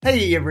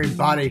Hey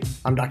everybody,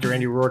 I'm Dr.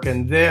 Andy Rourke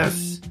and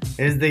this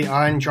is the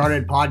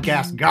Uncharted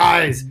Podcast.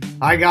 Guys,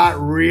 I got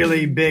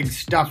really big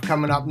stuff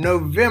coming up.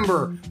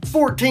 November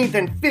 14th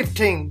and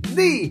 15th,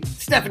 the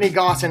Stephanie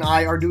Goss and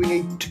I are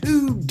doing a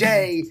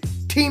 2-day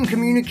team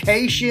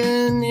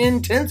communication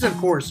intensive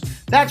course.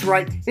 That's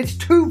right, it's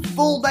 2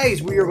 full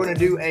days. We are going to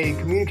do a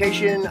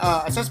communication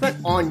assessment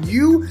on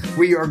you.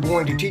 We are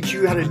going to teach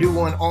you how to do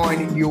one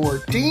on your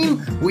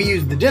team. We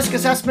use the DISC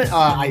assessment.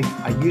 I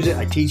use it,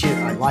 I teach it,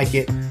 I like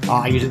it.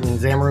 I use it in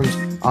exam rooms.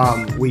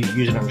 We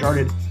use it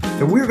Uncharted.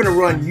 So we're going to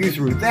run you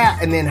through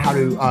that and then how to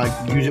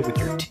use it with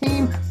your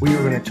team. We are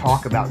going to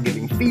talk about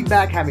giving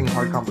feedback, having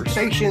hard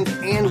conversations,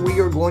 and we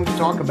are going to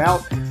talk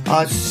about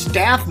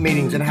staff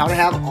meetings and how to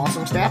have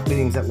awesome staff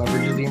meetings that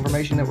leverages the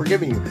information that we're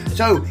giving you.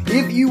 So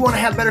if you want to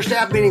have better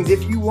staff meetings,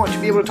 if you want to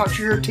be able to talk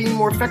to your team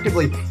more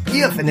effectively,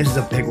 and this is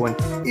a big one,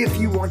 if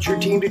you want your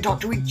team to talk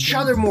to each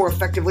other more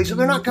effectively so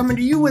they're not coming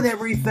to you with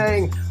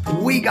everything,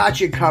 we got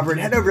you covered.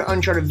 Head over to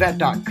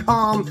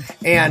unchartedvet.com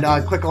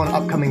and click on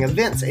upcoming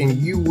events and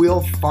you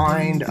will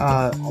find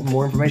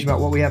more information about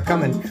what we have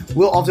coming.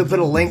 We'll also put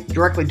a link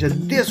directly to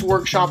this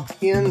workshop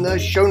in the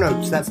show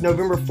notes. That's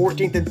November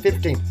 14th and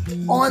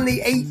 15th. On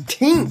the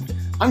 18th,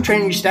 I'm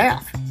training your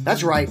staff.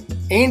 That's right,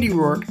 Andy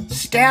Rourke,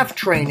 staff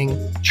training,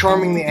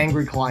 charming the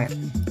angry client.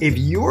 If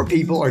your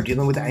people are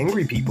dealing with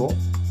angry people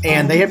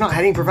and they have not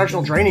had any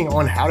professional training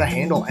on how to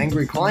handle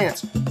angry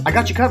clients, I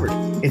got you covered.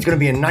 It's going to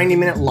be a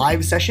 90-minute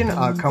live session,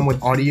 come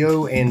with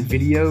audio and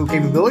video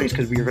capabilities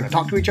because we are going to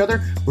talk to each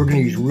other. We're going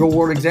to use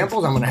real-world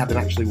examples. I'm going to have them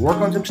actually work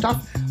on some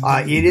stuff.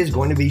 It is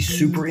going to be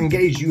super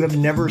engaged. You have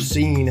never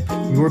seen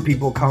your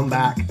people come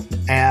back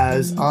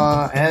as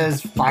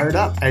fired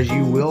up as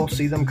you will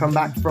see them come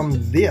back from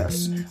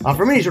this,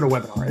 from any sort of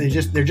webinar.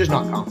 They're just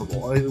not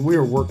comparable.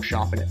 We're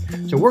workshopping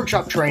it. So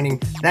workshop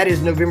training, that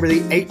is November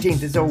the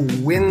 18th. It's a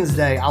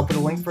Wednesday. I'll put a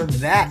link for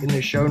that in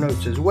the show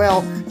notes as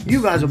well.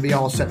 You guys will be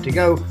all set to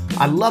go.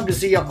 I'd love to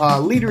see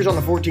leaders on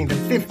the 14th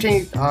and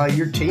 15th,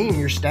 your team,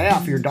 your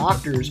staff, your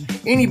doctors,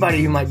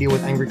 anybody who might deal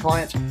with angry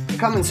clients.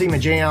 Come and see my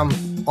jam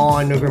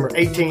on November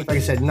 18th. Like I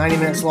said, 90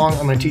 minutes long.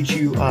 I'm going to teach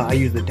you, I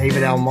use the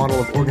David Al model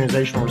of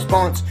organizational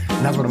response,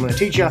 and that's what I'm going to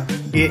teach you.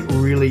 It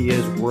really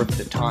is worth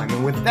the time.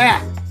 And with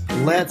that,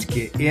 let's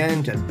get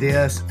into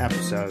this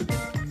episode.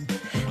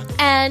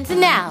 And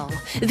now,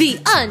 the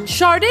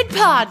Uncharted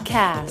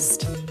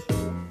Podcast.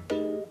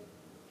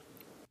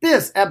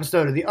 This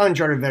episode of the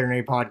Uncharted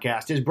Veterinary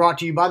Podcast is brought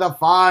to you by the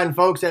fine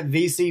folks at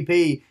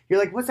VCP. You're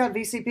like, what's that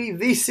VCP?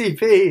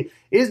 VCP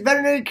is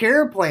Veterinary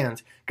Care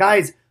Plans.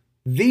 Guys,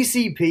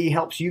 VCP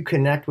helps you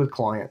connect with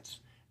clients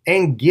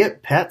and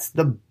get pets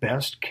the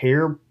best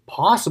care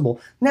possible.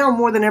 Now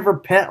more than ever,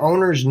 pet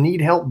owners need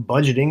help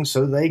budgeting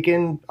so they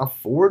can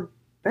afford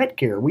pet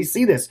care. We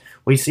see this.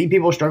 We see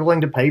people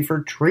struggling to pay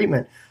for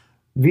treatment.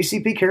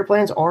 VCP care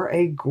plans are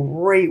a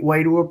great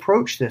way to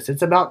approach this.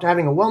 It's about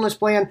having a wellness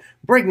plan,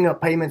 breaking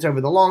up payments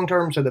over the long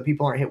term so that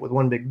people aren't hit with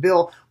one big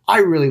bill. I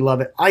really love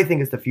it. I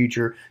think it's the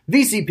future.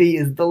 VCP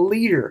is the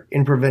leader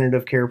in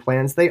preventative care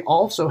plans. They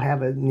also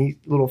have a neat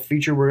little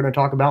feature we're going to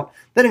talk about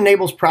that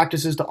enables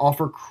practices to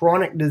offer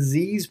chronic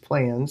disease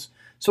plans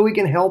so we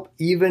can help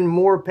even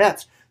more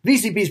pets.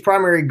 VCP's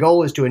primary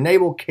goal is to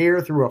enable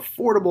care through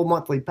affordable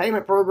monthly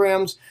payment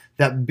programs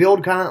that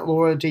build client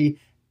loyalty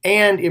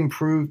and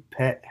improve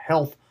pet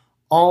health,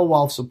 all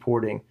while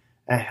supporting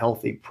a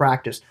healthy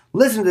practice.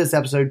 Listen to this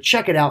episode,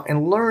 check it out,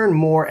 and learn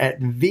more at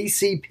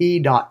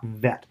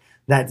vcp.vet.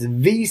 That's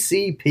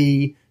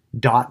vcp.vet.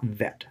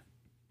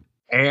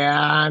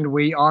 And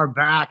we are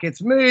back.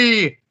 It's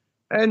me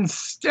and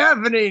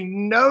Stephanie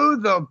Know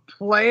the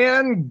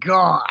Plan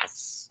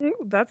Goss. Ooh,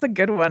 that's a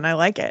good one. I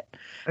like it.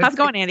 How's it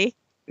going, Andy?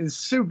 It's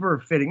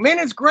super fitting. Man,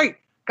 it's great.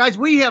 Guys,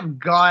 we have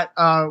got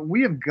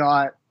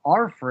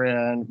our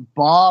friend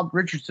Bob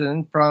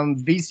Richardson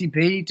from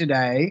VCP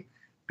today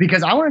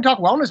because I want to talk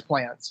wellness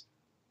plans.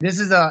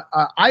 This is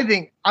I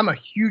think I'm a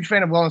huge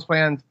fan of wellness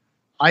plans.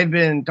 I've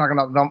been talking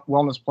about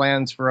wellness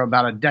plans for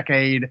about a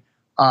decade.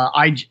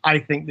 I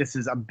think this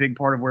is a big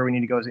part of where we need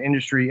to go as an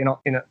industry.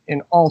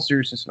 In all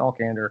seriousness and all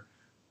candor,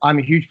 I'm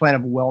a huge fan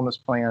of wellness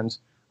plans.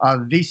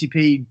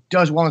 VCP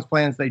does wellness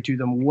plans. They do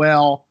them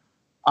well.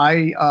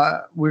 We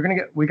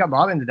got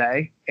Bob in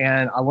today,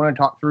 and I want to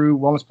talk through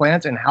wellness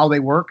plans and how they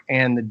work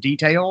and the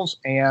details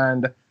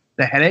and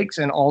the headaches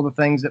and all the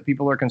things that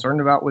people are concerned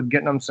about with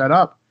getting them set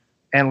up.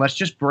 And let's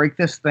just break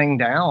this thing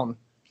down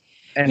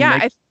and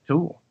make it a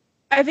tool.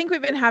 I think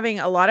we've been having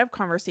a lot of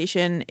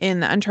conversation in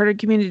the Uncharted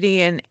community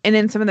and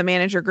in some of the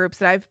manager groups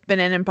that I've been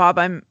in. And Bob,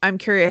 I'm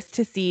curious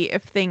to see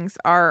if things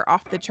are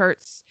off the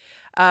charts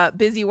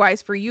busy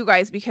wise for you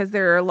guys, because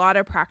there are a lot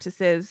of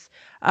practices,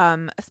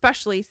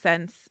 especially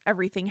since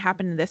everything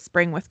happened this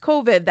spring with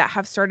COVID, that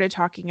have started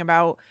talking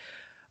about,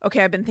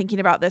 okay, I've been thinking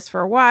about this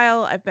for a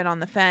while. I've been on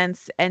the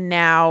fence, and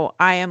now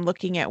I am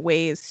looking at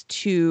ways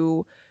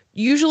to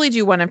usually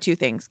do one of two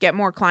things: get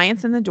more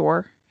clients in the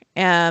door,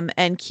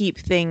 and keep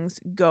things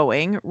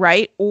going,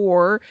 right?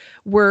 Or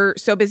we're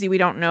so busy we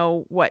don't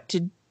know what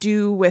to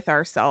do with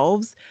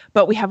ourselves,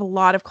 but we have a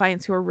lot of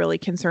clients who are really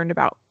concerned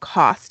about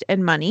cost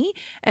and money.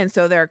 And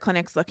so there are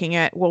clinics looking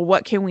at, well,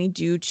 what can we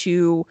do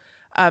to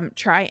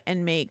try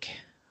and make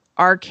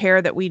our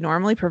care that we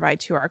normally provide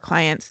to our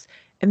clients.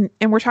 And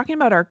we're talking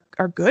about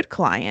our good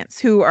clients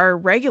who are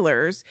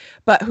regulars,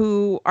 but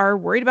who are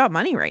worried about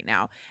money right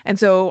now. And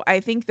so I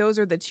think those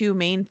are the two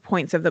main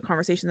points of the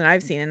conversation that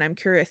I've seen. And I'm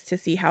curious to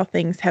see how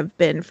things have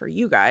been for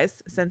you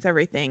guys since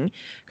everything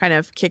kind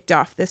of kicked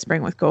off this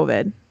spring with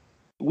COVID.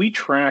 We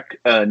track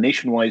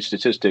nationwide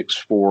statistics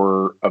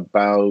for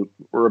about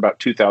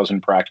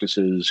 2,000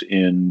 practices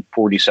in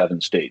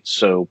 47 states.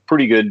 So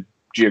pretty good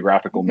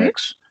geographical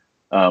mix.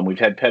 We've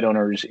had pet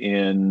owners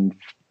in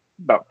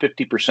about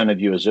 50% of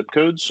U.S. zip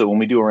codes. So when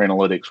we do our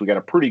analytics, we got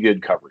a pretty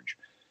good coverage.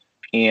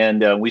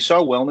 And we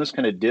saw wellness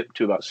kind of dip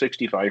to about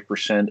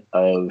 65%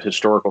 of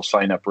historical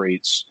sign-up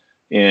rates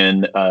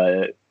in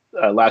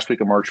last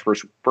week of March,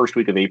 first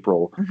week of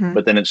April.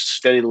 But then it's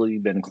steadily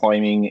been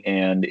climbing.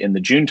 And in the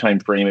June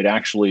timeframe, it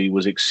actually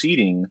was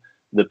exceeding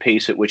the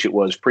pace at which it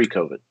was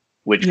pre-COVID,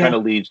 which kind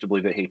of leads to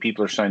believe that, hey,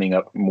 people are signing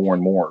up more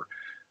and more.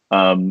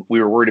 We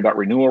were worried about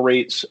renewal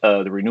rates.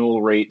 The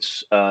renewal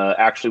rates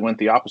actually went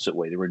the opposite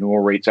way. The renewal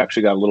rates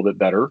actually got a little bit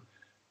better.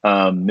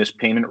 Missed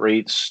payment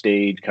rates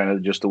stayed kind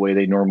of just the way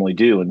they normally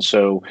do. And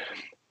so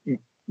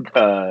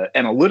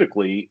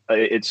analytically,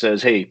 it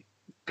says, hey,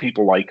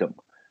 people like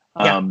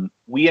them.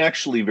 We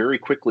actually very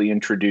quickly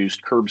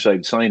introduced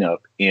curbside sign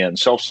up and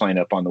self sign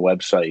up on the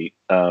website,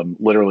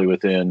 literally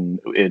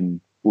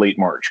in late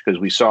March, because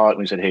we saw it and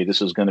we said, hey,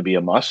 this is going to be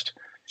a must.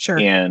 Sure.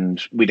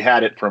 And we'd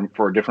had it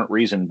for a different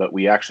reason, but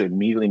we actually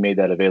immediately made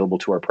that available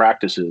to our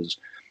practices.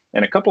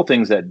 And a couple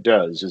things that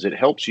does is it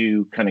helps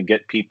you kind of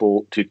get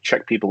people to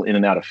check people in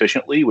and out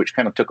efficiently, which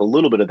kind of took a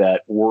little bit of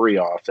that worry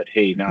off that,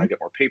 hey, now I get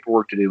more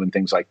paperwork to do and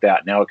things like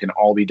that. Now it can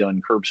all be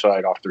done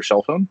curbside off their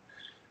cell phone.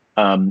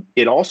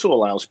 It also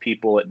allows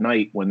people at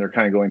night when they're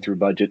kind of going through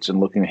budgets and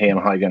looking, hey, how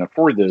am I going to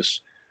afford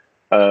this?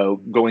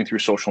 Going through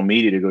social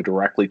media to go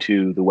directly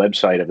to the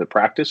website of the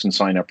practice and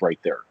sign up right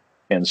there.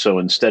 And so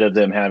instead of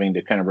them having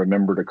to kind of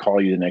remember to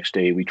call you the next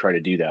day, we try to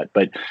do that.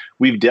 But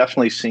we've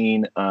definitely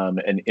seen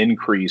an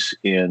increase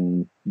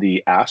in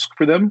the ask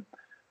for them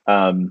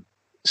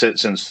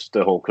since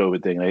the whole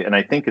COVID thing. And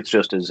I think it's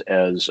just as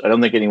I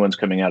don't think anyone's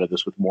coming out of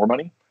this with more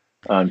money.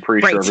 I'm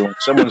pretty sure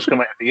someone's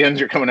coming at the end,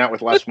 you're coming out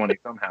with less money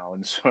somehow.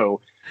 And so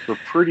we're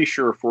pretty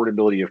sure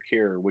affordability of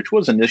care, which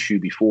was an issue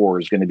before,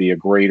 is going to be a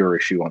greater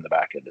issue on the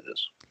back end of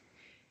this.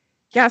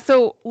 Yeah,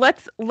 so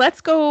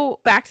let's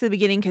go back to the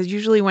beginning, because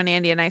usually when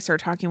Andy and I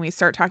start talking, we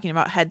start talking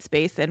about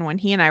headspace. And when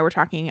he and I were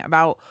talking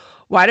about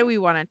why do we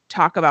want to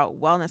talk about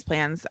wellness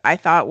plans, I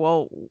thought,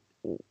 well,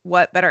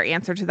 what better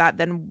answer to that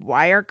than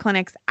why are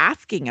clinics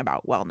asking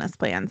about wellness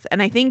plans?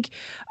 And I think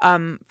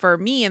for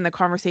me, in the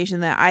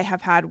conversation that I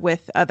have had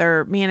with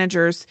other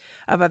managers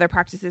of other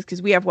practices,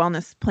 because we have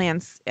wellness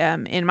plans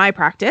in my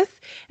practice,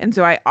 and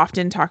so I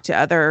often talk to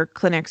other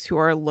clinics who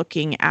are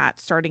looking at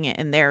starting it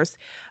in theirs.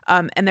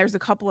 And there's a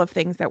couple of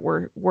things that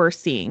we're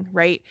seeing,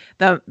 right?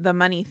 The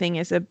money thing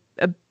is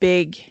a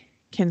big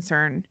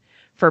concern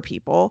for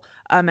people.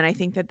 And I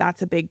think that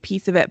that's a big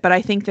piece of it. But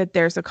I think that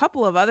there's a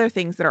couple of other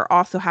things that are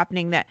also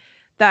happening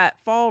that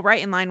fall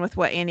right in line with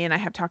what Andy and I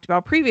have talked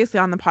about previously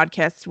on the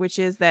podcast, which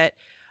is that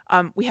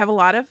we have a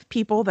lot of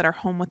people that are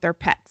home with their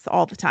pets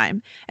all the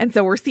time. And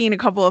so we're seeing a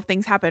couple of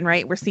things happen,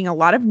 right? We're seeing a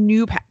lot of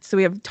new pets. So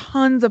we have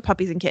tons of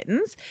puppies and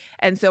kittens.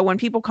 And so when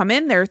people come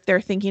in,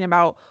 they're thinking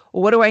about,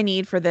 well, what do I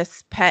need for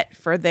this pet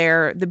for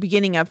the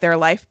beginning of their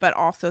life, but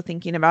also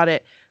thinking about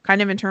it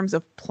kind of in terms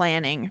of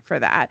planning for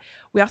that.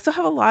 We also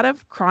have a lot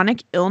of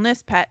chronic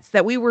illness pets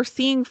that we were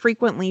seeing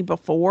frequently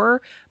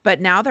before,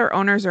 but now their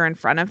owners are in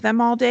front of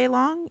them all day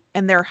long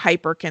and they're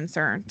hyper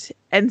concerned.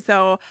 And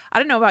so I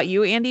don't know about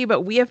you, Andy,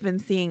 but we have been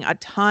seeing a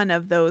ton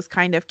of those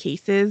kind of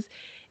cases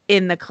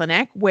in the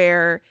clinic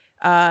where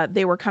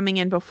they were coming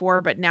in before,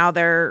 but now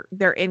they're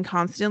in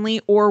constantly,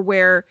 or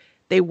where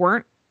they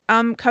weren't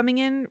coming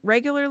in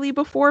regularly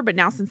before, but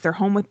now since they're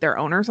home with their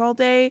owners all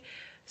day,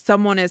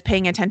 someone is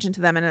paying attention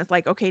to them and it's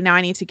like, okay, now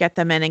I need to get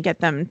them in and get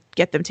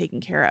them taken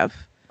care of.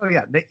 Oh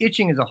yeah, the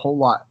itching is a whole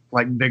lot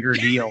bigger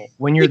deal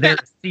when you're there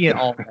to see it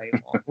all day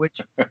long, which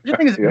I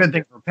think is a good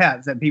thing for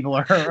pets, that people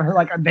are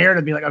there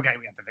to be like, okay,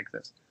 we have to fix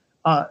this.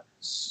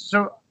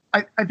 So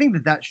I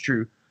think that's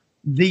true.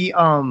 The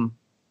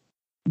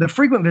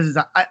frequent visits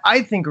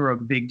I think are a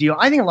big deal.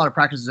 I think a lot of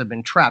practices have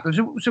been trapped.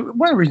 So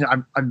one of the reasons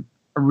I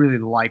really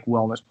like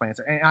wellness plans,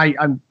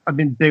 and I've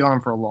been big on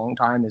them for a long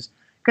time, is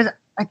because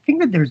I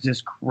think that there's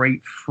this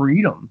great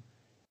freedom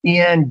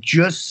in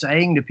just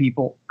saying to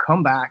people,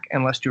 come back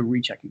and let's do a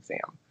recheck exam.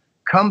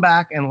 Come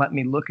back and let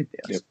me look at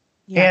this. Yep.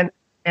 Yeah.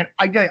 And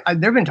there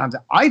have been times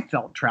that I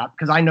felt trapped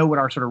because I know what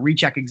our sort of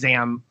recheck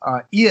exam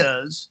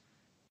is.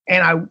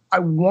 And I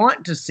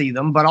want to see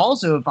them, but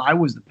also if I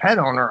was the pet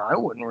owner, I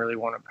wouldn't really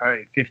want to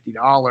pay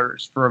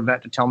 $50 for a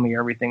vet to tell me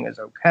everything is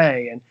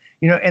okay. And,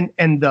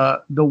 and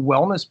the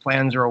wellness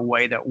plans are a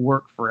way that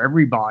work for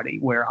everybody,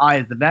 where I,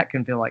 as the vet,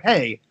 can feel like,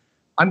 hey,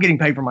 I'm getting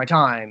paid for my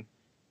time,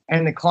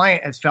 and the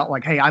client has felt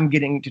like, hey, I'm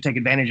getting to take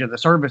advantage of the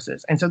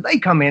services. And so they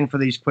come in for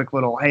these quick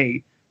little,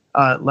 hey,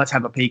 let's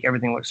have a peek,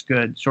 everything looks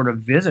good sort of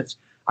visits.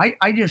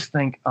 I just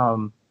think,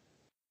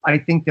 I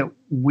think that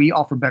we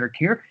offer better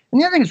care. And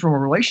the other thing is from a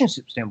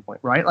relationship standpoint,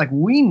 right? Like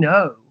we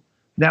know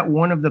that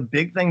one of the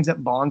big things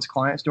that bonds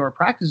clients to our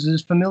practices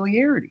is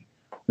familiarity.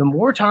 The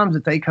more times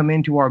that they come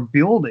into our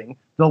building,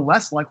 the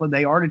less likely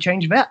they are to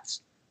change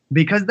vets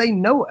because they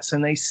know us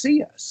and they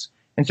see us.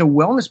 And so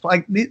wellness,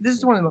 like this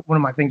is one of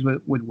my things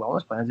with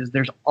wellness plans is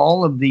there's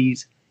all of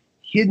these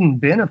hidden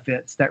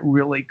benefits that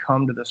really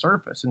come to the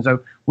surface. And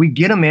so we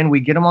get them in, we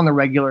get them on the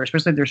regular,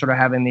 especially if they're sort of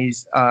having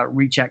these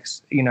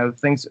rechecks,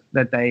 things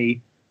that they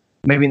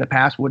maybe in the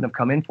past wouldn't have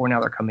come in for. Now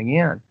they're coming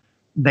in.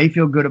 They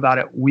feel good about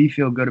it. We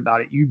feel good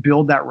about it. You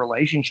build that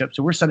relationship.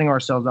 So we're setting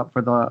ourselves up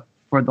for the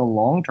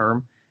long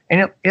term,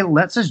 and it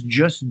lets us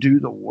just do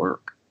the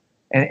work.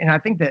 And I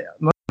think that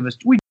most of us,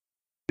 we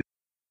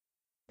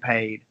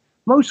paid.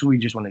 Mostly we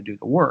just want to do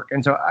the work.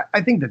 And so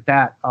I think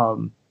that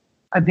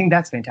I think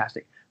that's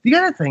fantastic. The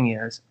other thing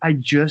is I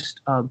just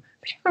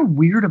people are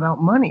weird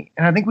about money.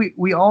 And I think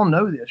we all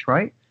know this,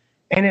 right?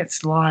 And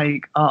it's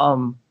like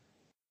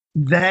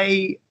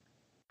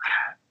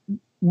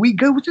we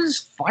go to this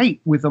fight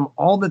with them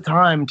all the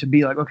time to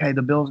be like, okay,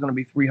 the bill is going to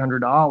be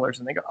 $300.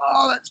 And they go,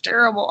 oh, that's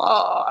terrible.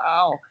 Oh,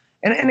 ow.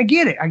 And I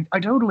get it. I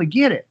totally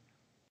get it.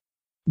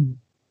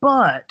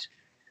 But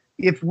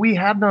if we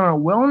have them on a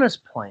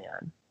wellness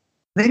plan,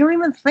 they don't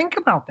even think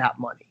about that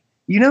money,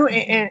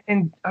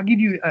 and I'll give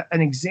you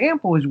an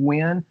example is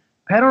when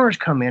pet owners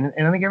come in,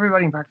 and I think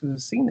everybody in practice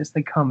has seen this.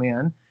 They come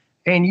in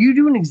and you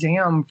do an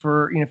exam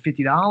for,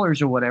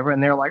 $50 or whatever.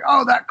 And they're like,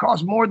 oh, that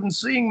costs more than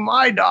seeing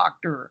my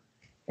doctor.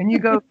 And you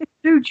go,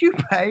 dude, you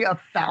pay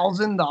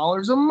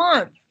 $1,000 a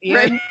month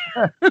in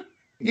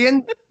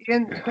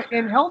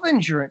health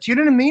insurance. You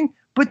know what I mean?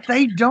 But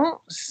they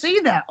don't see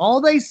that. All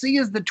they see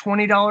is the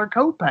 $20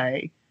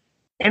 copay.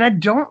 And I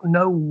don't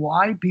know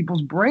why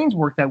people's brains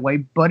work that way,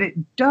 but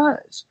it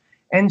does.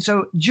 And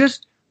so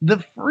just the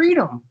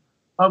freedom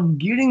of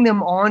getting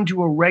them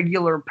onto a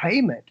regular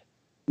payment,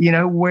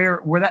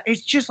 where that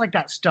it's just like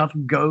that stuff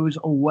goes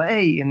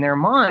away in their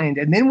mind.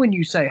 And then when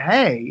you say,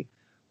 hey,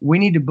 we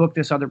need to book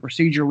this other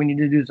procedure, we need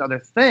to do this other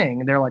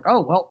thing, they're like, oh,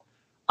 well,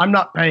 I'm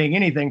not paying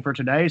anything for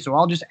today, so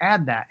I'll just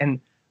add that.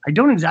 And I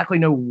don't exactly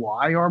know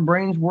why our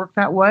brains work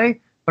that way,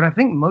 but I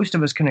think most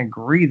of us can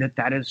agree that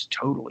that is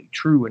totally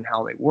true in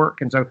how they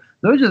work. And so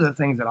those are the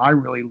things that I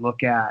really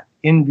look at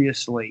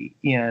enviously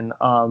in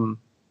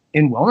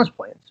wellness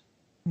plans.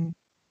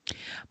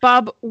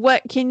 Bob,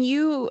 what can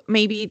you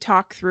maybe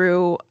talk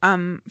through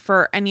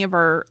for any of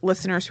our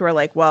listeners who are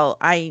like, well,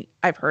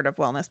 I've heard of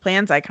wellness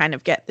plans. I kind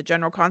of get the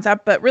general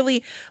concept, but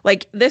really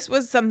like this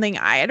was something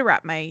I had to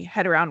wrap my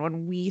head around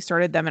when we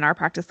started them in our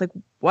practice. Like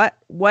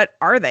what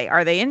are they?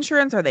 Are they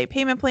insurance? Are they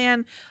payment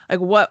plan? Like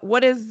what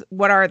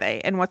are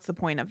they? And what's the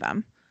point of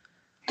them?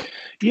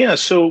 Yeah.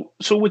 So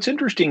what's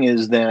interesting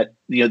is that,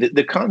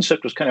 the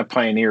concept was kind of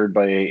pioneered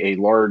by a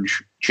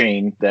large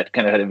chain that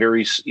kind of had a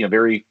very,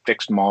 very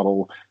fixed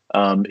model.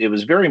 It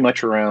was very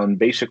much around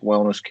basic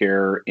wellness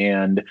care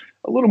and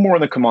a little more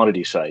on the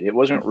commodity side. It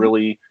wasn't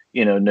really,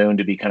 known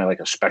to be kind of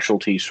like a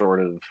specialty sort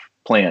of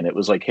plan. It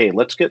was like, hey,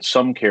 let's get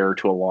some care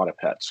to a lot of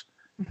pets.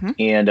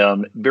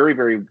 And very,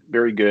 very,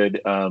 very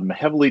good,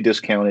 heavily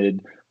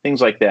discounted,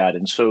 things like that.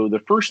 And so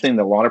the first thing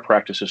that a lot of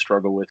practices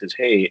struggle with is,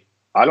 hey,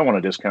 I don't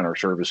want to discount our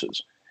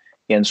services.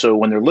 And so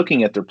when they're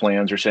looking at their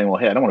plans, they're saying, well,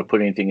 hey, I don't want to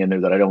put anything in there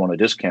that I don't want to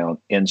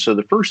discount. And so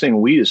the first thing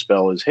we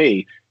dispel is,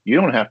 hey, you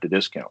don't have to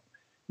discount.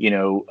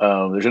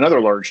 There's another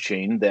large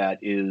chain that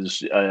is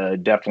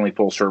definitely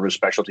full service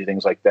specialty,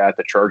 things like that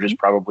charges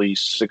probably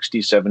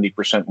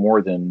 60-70%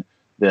 more than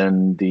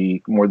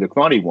the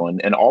commodity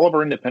one. And all of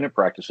our independent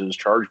practices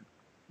charge,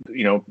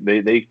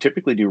 they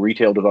typically do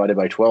retail divided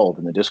by 12.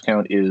 And the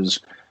discount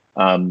is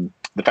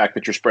the fact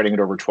that you're spreading it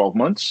over 12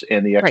 months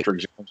and the extra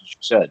exams, as you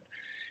said.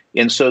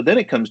 And so then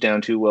it comes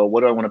down to, well,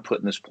 what do I want to put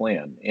in this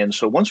plan? And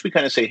so once we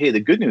kind of say, hey, the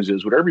good news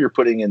is whatever you're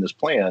putting in this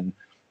plan,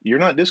 you're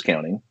not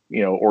discounting,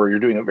 or you're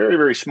doing a very,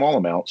 very small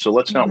amount. So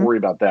let's not worry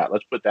about that.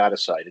 Let's put that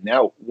aside. And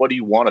now what do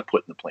you want to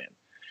put in the plan?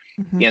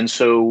 And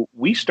so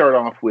we start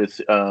off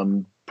with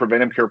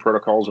preventive care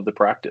protocols of the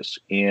practice.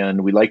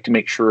 And we like to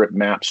make sure it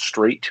maps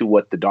straight to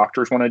what the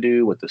doctors want to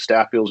do, what the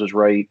staff feels is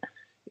right.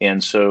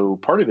 And so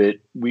part of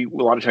it, a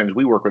lot of times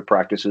we work with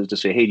practices to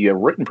say, hey, do you have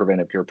written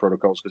preventive care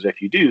protocols? Because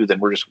if you do, then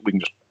we can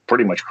just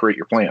pretty much create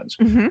your plans.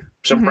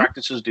 Some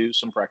practices do,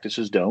 some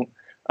practices don't.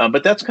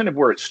 But that's kind of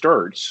where it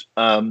starts.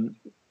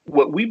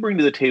 What we bring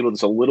to the table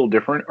that's a little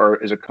different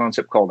is a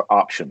concept called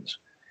options.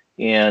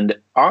 And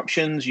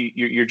options,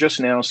 you're just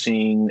now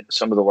seeing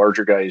some of the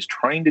larger guys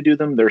trying to do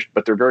them,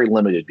 but they're very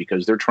limited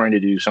because they're trying to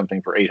do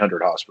something for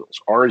 800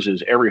 hospitals. Ours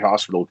is every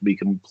hospital can be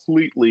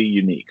completely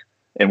unique,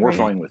 and we're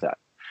fine with that.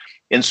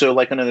 And so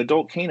like on an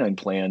adult canine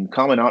plan,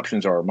 common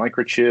options are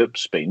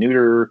microchips, spay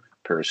neuter,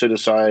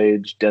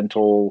 parasiticides,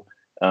 dental,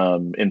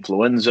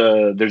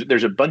 influenza.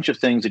 There's a bunch of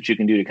things that you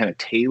can do to kind of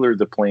tailor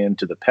the plan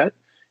to the pet,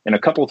 and a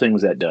couple of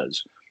things that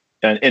does.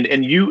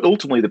 And you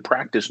ultimately, the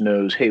practice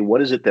knows, hey,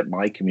 what is it that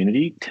my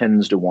community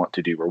tends to want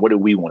to do, or what do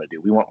we want to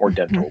do? We want more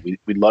dental.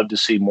 We'd love to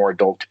see more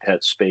adult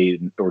pets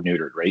spayed or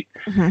neutered, right?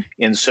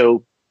 And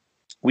so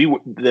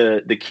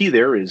the key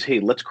there is, hey,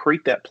 let's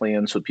create that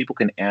plan so people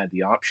can add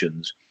the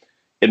options.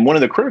 And one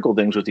of the critical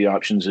things with the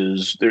options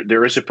is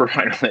there is a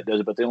provider that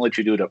does it, but they don't let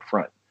you do it up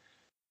front.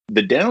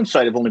 The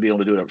downside of only being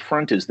able to do it up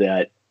front is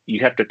that you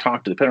have to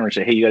talk to the pet owner and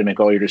say, hey, you got to make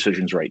all your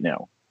decisions right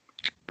now.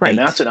 Right. And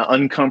that's an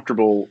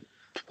uncomfortable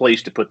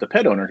place to put the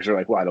pet owner, because they're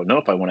like, well, I don't know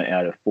if I want to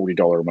add a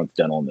 $40 a month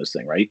dental in this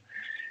thing, right?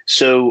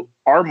 So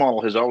our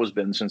model has always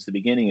been since the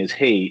beginning is,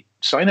 hey,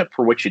 sign up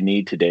for what you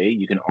need today.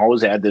 You can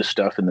always add this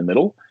stuff in the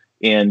middle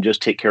and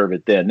just take care of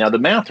it then. Now, the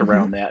math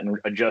around that and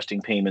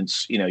adjusting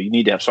payments, you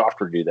need to have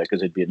software to do that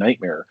because it'd be a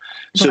nightmare.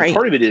 So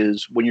part of it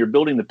is when you're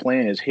building the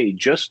plan is, hey,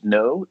 just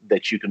know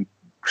that you can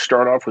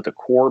start off with a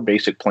core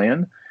basic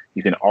plan.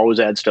 You can always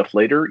add stuff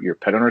later. Your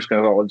pet owner's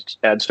going to always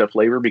add stuff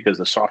later because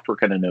the software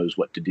kind of knows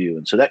what to do.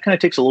 And so that kind of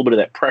takes a little bit of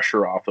that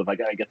pressure off of, I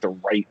got to get the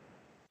right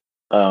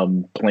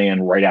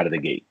plan right out of the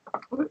gate.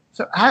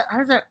 So how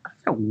does that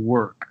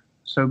work?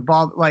 So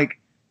Bob,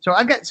 so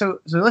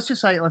let's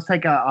just say, let's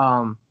take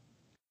a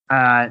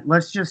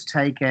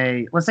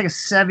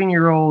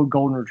 7-year-old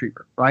golden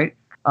retriever, right?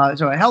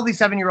 So a healthy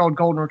 7-year-old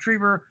golden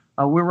retriever,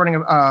 we're running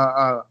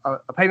a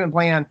payment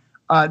plan.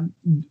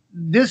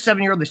 This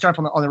 7-year-old, they start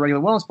on the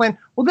regular wellness plan.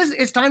 Well,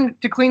 it's time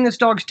to clean this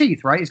dog's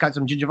teeth, right? He's got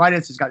some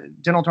gingivitis. He's got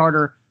dental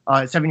tartar.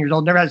 7 years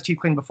old, never had his teeth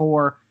cleaned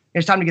before.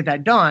 It's time to get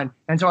that done.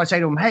 And so I say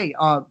to him, hey,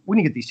 we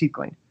need to get these teeth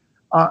cleaned.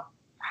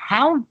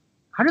 How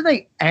do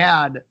they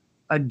add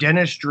a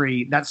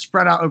dentistry that's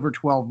spread out over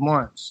 12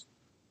 months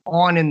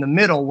on in the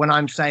middle when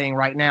I'm saying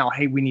right now,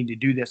 hey, we need to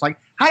do this? Like,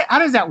 how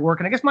does that work?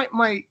 And I guess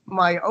my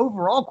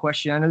overall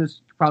question, I know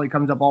this probably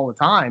comes up all the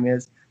time,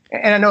 is,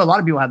 and I know a lot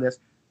of people have this,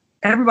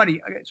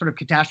 everybody sort of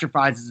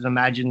catastrophizes and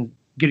imagines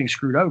getting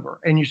screwed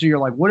over. And you're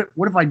like, what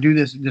if I do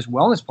this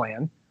wellness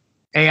plan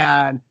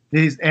and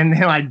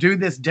then I do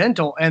this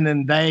dental and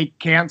then they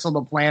cancel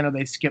the plan or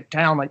they skip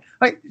town? Like,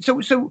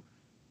 so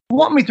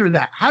walk me through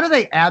that. How do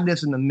they add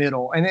this in the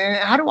middle? And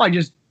how do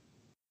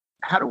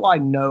I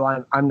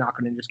know I'm not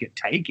going to just get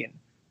taken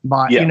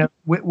by,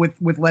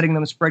 with letting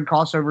them spread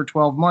costs over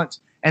 12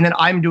 months and then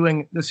I'm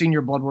doing the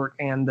senior blood work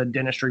and the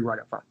dentistry right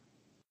up front?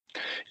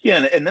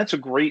 Yeah, and that's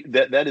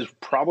that is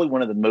probably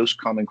one of the most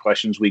common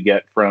questions we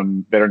get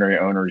from veterinary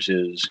owners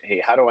is, hey,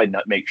 how do I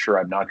not make sure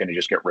I'm not going to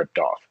just get ripped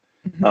off?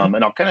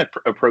 And I'll kind of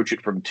approach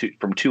it from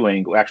two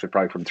angles, actually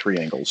probably from three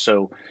angles.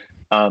 So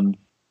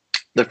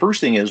the first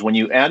thing is when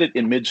you add it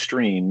in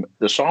midstream,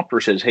 the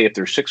software says, hey, if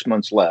there's 6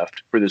 months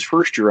left for this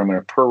first year, I'm going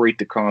to prorate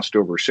the cost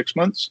over 6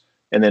 months.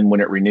 And then when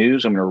it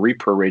renews, I'm going to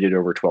reprorate it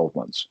over 12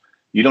 months.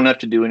 You don't have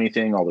to do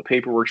anything. All the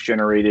paperwork's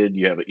generated.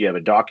 You have a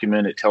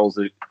document. It tells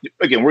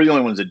again, we're the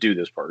only ones that do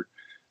this part.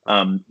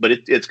 But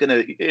it's going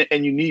to,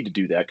 and you need to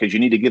do that because you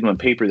need to give them a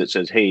paper that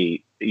says,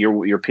 hey,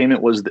 your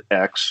payment was the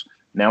X.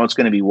 Now it's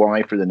going to be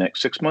Y for the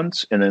next 6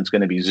 months. And then it's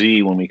going to be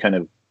Z when we kind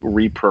of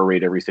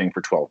reprorate everything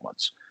for 12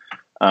 months.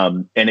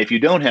 And if you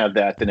don't have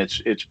that, then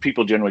it's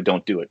people generally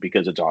don't do it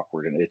because it's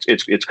awkward and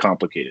it's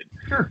complicated.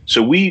 Sure.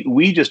 So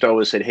we just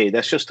always said, hey,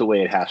 that's just the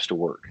way it has to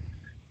work.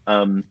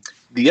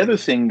 The other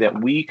thing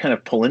that we kind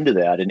of pull into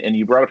that, and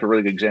you brought up a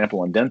really good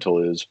example on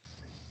dental, is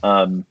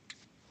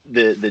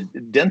the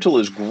dental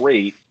is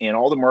great, and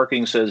all the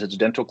marketing says it's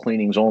dental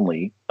cleanings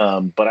only.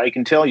 But I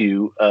can tell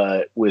you,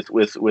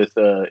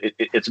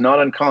 it's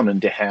not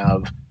uncommon to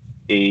have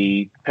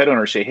a pet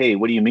owner say, "Hey,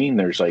 what do you mean?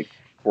 There's like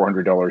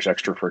 $400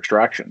 extra for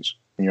extractions?"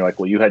 And you're like,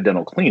 "Well, you had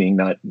dental cleaning,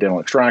 not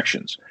dental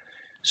extractions."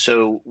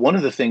 So one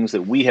of the things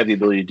that we have the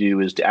ability to do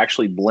is to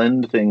actually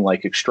blend things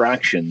like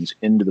extractions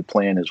into the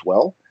plan as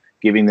well,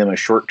 giving them a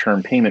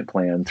short-term payment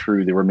plan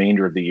through the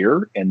remainder of the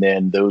year, and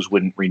then those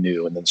wouldn't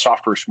renew. And then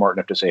software is smart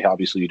enough to say,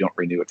 obviously, you don't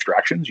renew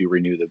extractions, you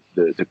renew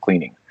the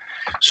cleaning.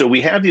 So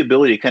we have the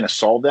ability to kind of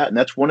solve that, and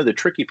that's one of the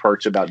tricky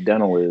parts about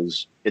dental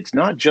is it's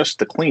not just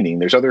the cleaning.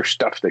 There's other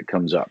stuff that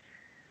comes up.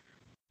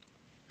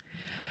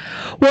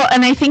 Well,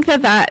 and I think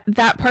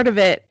that part of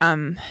it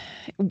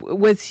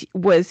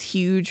was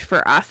huge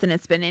for us, and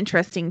it's been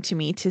interesting to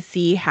me to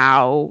see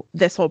how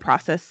this whole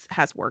process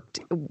has worked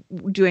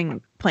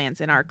doing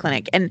plans in our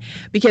clinic. And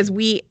because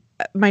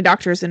my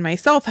doctors and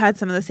myself had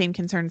some of the same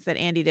concerns that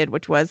Andy did,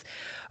 which was,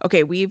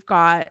 okay, we've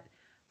got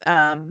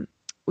a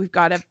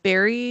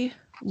very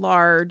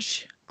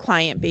large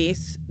client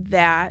base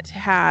that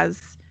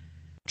has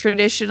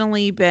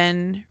traditionally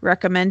been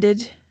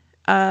recommended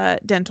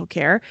dental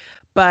care,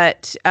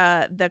 but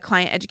the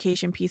client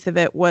education piece of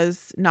it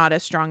was not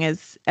as strong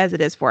as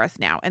it is for us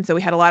now. And so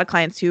we had a lot of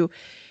clients who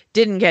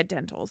didn't get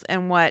dentals.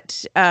 And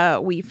what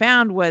we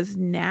found was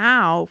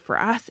now for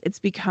us, it's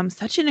become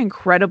such an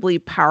incredibly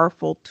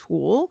powerful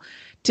tool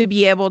to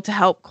be able to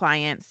help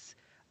clients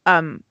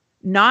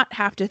not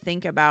have to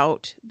think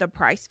about the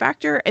price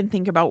factor and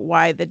think about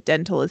why the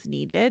dental is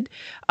needed,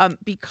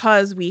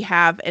 because we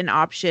have an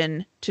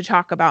option to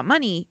talk about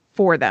money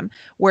for them.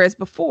 Whereas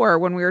before,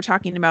 when we were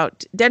talking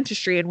about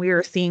dentistry and we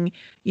were seeing,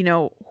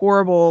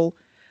 horrible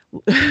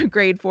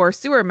grade 4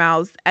 sewer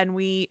mouths, and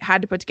we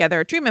had to put together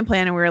a treatment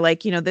plan, and we were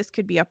like, this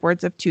could be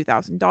upwards of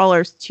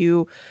 $2,000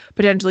 to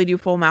potentially do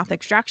full mouth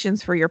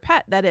extractions for your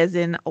pet that is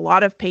in a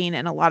lot of pain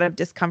and a lot of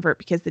discomfort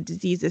because the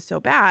disease is so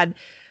bad.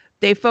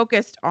 They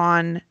focused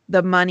on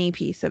the money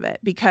piece of it,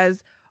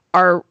 because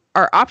our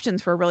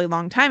options for a really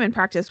long time in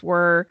practice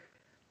were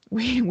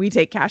we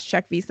take cash,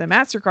 check, Visa,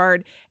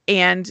 MasterCard,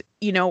 and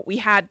we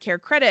had Care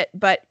Credit,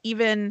 but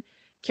even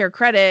Care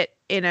Credit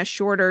in a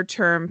shorter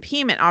term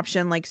payment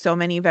option, like so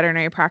many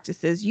veterinary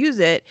practices use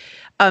it,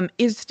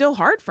 is still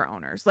hard for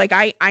owners. Like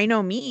I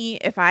know me,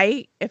 if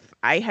I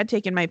had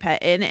taken my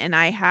pet in and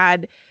I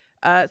had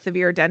a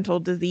severe dental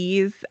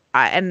disease,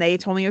 and they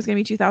told me it was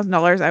going to be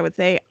 $2,000, I would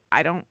say,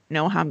 I don't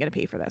know how I'm going to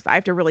pay for this. I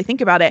have to really think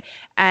about it.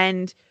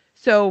 And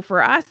so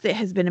for us, it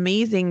has been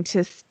amazing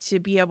to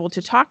be able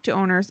to talk to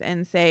owners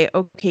and say,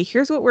 okay,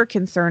 here's what we're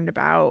concerned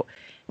about.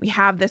 We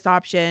have this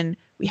option.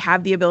 We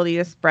have the ability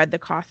to spread the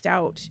cost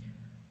out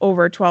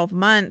over 12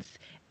 months.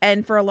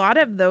 And for a lot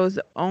of those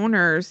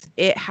owners,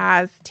 it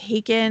has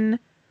taken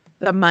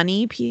the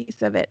money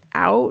piece of it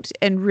out.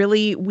 And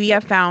really, we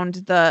have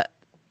found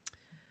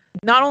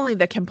not only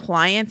the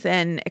compliance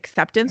and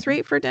acceptance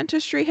rate for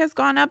dentistry has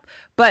gone up,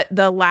 but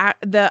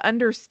the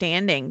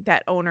understanding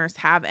that owners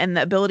have and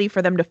the ability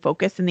for them to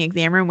focus in the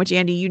exam room, which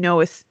Andy,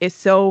 is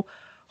so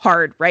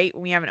hard, right?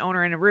 When we have an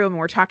owner in a room and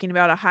we're talking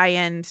about a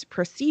high-end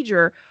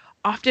procedure,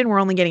 often we're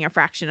only getting a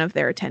fraction of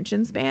their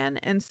attention span.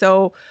 And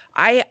so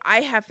I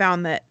have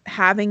found that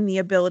having the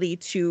ability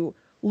to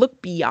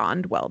look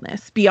beyond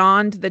wellness,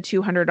 beyond the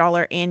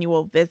 $200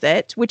 annual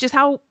visit, which is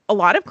how a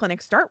lot of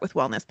clinics start with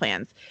wellness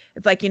plans.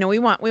 It's like, we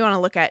want to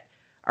look at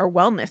our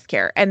wellness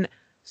care. And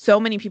so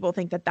many people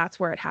think that that's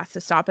where it has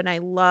to stop. And I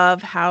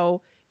love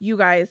how you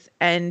guys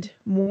and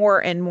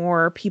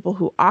more people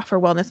who offer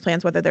wellness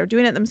plans, whether they're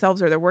doing it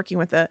themselves or they're working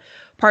with a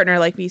partner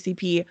like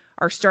VCP,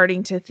 are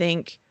starting to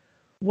think,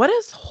 what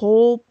does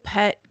whole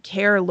pet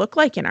care look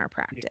like in our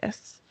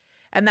practice?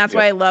 And that's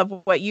why I love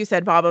what you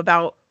said, Bob,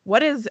 about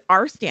what is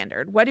our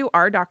standard? What do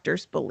our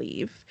doctors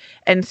believe?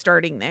 And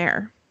starting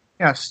there.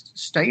 Yeah,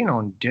 staying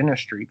on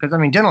dentistry, because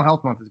Dental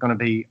Health Month is going to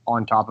be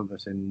on top of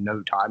us in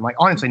no time. Like,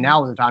 honestly,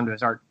 now is the time to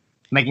start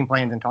making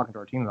plans and talking to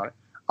our team about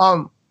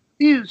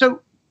it.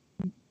 So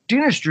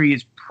dentistry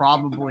is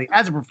probably,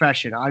 as a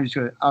profession, I'll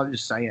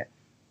just say it,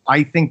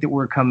 I think that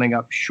we're coming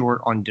up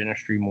short on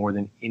dentistry more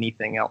than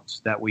anything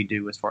else that we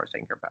do as far as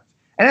taking care of pets.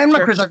 And I'm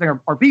not criticizing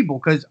our people,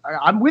 because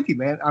I'm with you,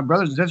 man. Our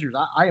brothers and sisters,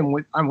 I'm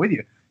with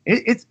you.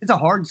 It's a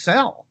hard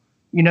sell,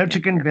 to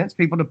convince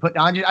people to put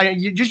down.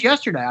 Just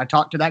yesterday, I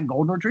talked to that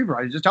golden retriever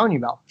I was just telling you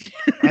about,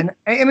 and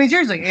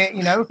seriously,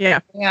 yeah.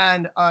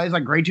 And it's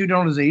like grade 2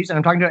 dental disease, and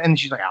I'm talking to her, and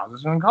she's like, "How's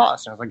this going to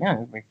cost?" And I was like,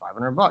 "Yeah, it's like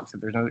 $500 if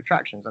there's no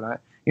extractions." And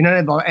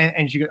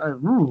and she goes,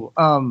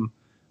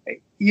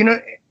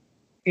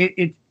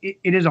 it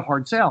is a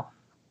hard sell.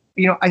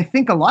 I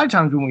think a lot of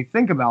times when we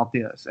think about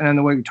this and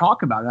the way we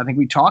talk about it, I think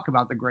we talk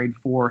about the grade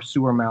 4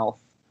 sewer mouth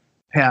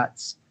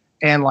pets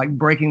and like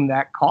breaking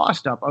that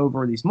cost up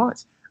over these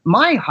months.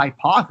 My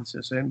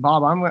hypothesis, and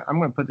Bob, I'm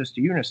going to put this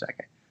to you in a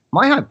second.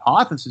 My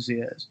hypothesis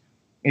is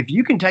if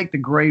you can take the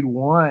grade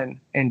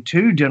 1 and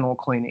 2 dental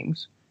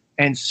cleanings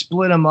and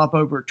split them up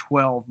over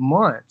 12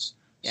 months,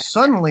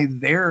 suddenly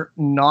they're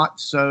not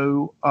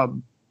so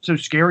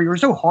scary or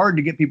so hard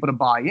to get people to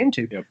buy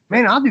into. Yep.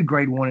 Man, I'll do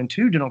grade 1 and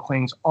 2 dental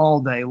cleanings all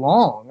day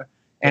long.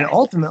 And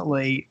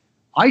ultimately,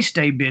 I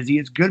stay busy.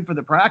 It's good for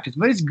the practice,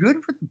 but it's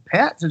good for the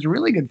pets. It's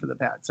really good for the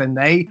pets. And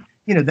they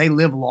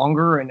live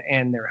longer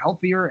and they're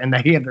healthier and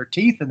they have their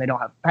teeth and they don't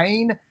have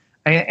pain.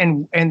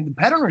 And the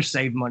pet owners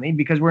save money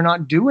because we're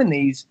not doing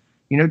these,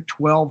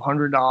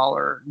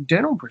 $1,200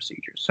 dental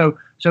procedures.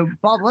 So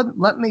Bob,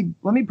 let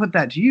me put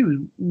that to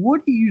you.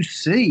 What do you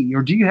see,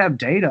 or do you have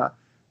data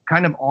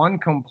kind of on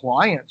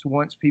compliance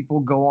once people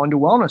go on to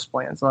wellness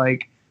plans,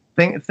 like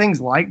things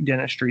like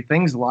dentistry,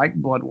 things like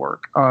blood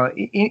work?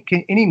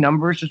 Any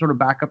numbers to sort of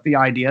back up the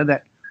idea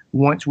that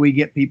once we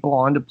get people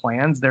onto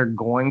plans, they're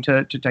going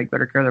to take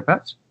better care of their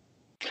pets?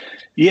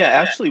 Yeah,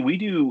 actually, we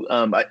do.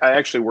 I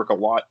actually work a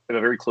lot,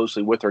 very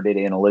closely with our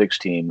data analytics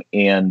team,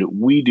 and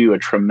we do a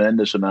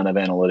tremendous amount of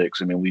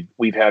analytics.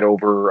 We've had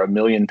over 1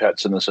 million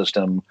pets in the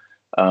system.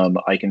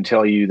 I can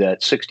tell you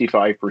that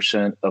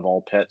 65% of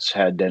all pets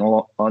had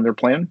dental on their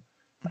plan.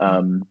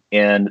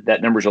 And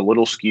that number's a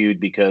little skewed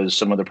because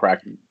some of the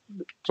practice,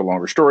 it's a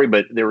longer story,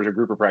 but there was a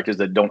group of practices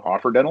that don't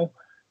offer dental.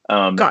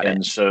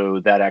 And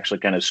so that actually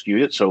kind of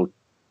skewed it. So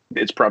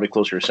it's probably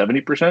closer to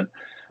 70%.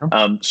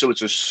 So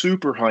it's a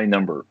super high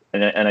number.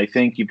 And I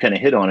think you kind of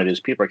hit on it, is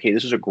people are like, hey,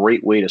 this is a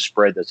great way to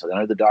spread this. I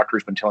know the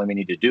doctor's been telling me I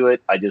need to do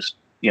it. I just,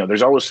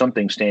 there's always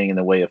something standing in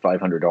the way of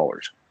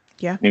 $500.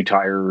 Yeah. New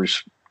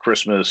tires,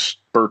 Christmas,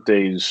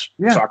 birthdays,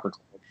 soccer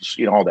clubs,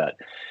 all that.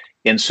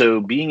 And so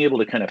being able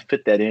to kind of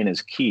fit that in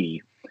is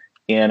key.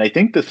 And I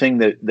think the thing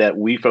that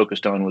we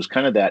focused on was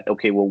kind of that,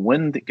 okay, well,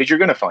 because you're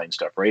going to find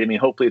stuff, right?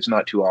 Hopefully it's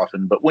not too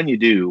often, but when you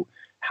do,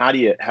 how do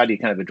you kind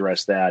of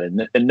address that?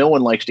 And no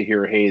one likes to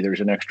hear, hey,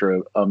 there's an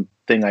extra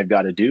thing I've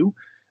got to do.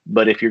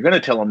 But if you're going to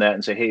tell them that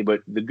and say, hey,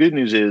 but the good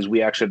news is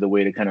we actually have the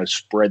way to kind of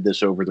spread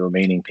this over the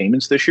remaining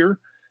payments this year,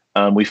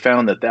 we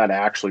found that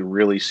actually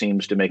really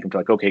seems to make them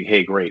feel like, okay,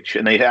 hey, great.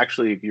 And they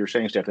actually, you're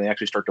saying, Steph, they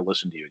actually start to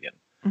listen to you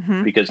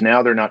again, because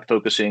now they're not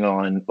focusing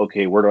on,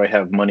 okay, where do I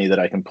have money that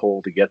I can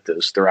pull to get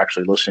this? They're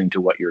actually listening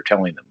to what you're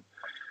telling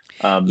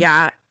them.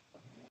 Yeah.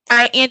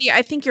 Andy,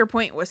 I think your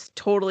point was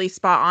totally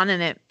spot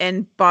on,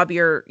 and Bob,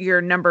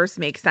 your numbers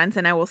make sense.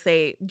 And I will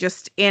say,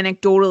 just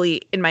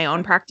anecdotally, in my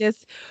own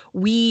practice,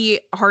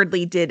 we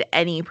hardly did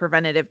any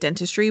preventative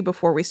dentistry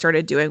before we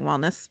started doing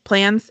wellness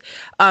plans,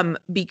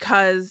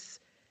 because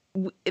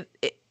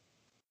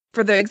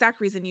for the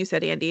exact reason you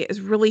said, Andy, it's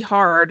really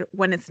hard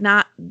when it's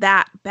not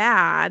that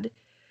bad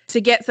to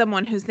get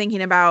someone who's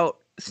thinking about,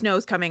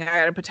 snow's coming, I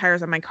gotta put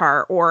tires on my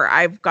car, or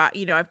I've got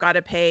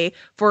to pay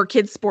for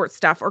kids' sports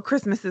stuff, or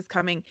Christmas is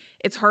coming.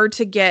 It's hard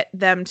to get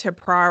them to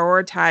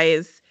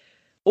prioritize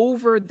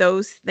over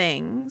those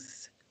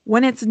things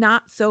when it's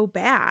not so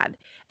bad.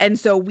 And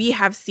so we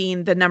have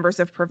seen the numbers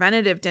of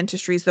preventative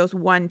dentistries, those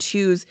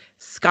 1-2s,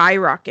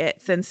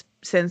 skyrocket since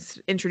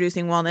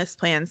introducing wellness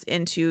plans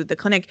into the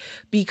clinic,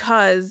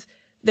 because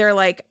they're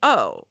like,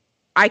 oh,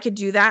 I could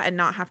do that and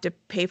not have to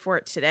pay for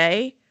it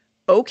today.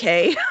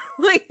 Okay.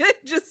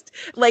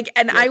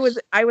 And yes.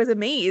 I was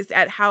amazed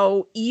at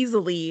how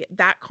easily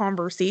that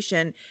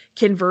conversation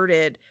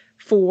converted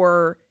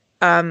for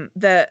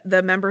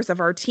the members of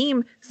our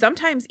team,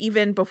 sometimes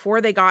even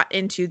before they got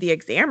into the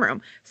exam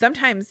room.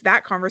 Sometimes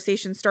that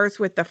conversation starts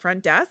with the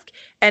front desk,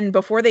 and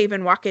before they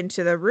even walk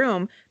into the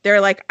room,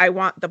 they're like, I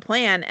want the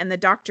plan. And the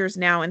doctors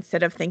now,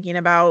 instead of thinking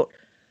about,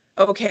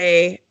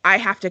 okay, I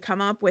have to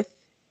come up with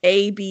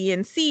A, B,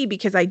 and C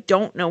because I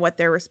don't know what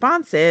their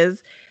response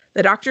is,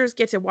 the doctors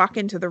get to walk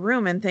into the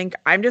room and think,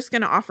 I'm just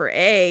going to offer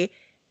A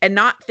and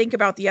not think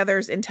about the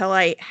others until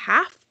I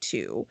have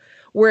to.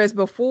 Whereas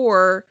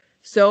before,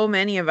 so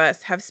many of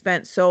us have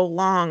spent so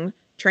long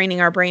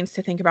training our brains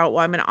to think about,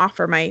 well, I'm going to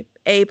offer my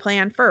A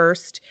plan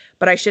first,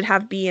 but I should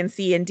have B and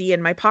C and D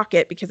in my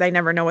pocket because I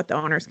never know what the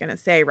owner's going to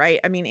say,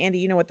 right? I mean, Andy,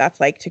 you know what that's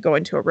like to go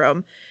into a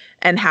room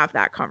and have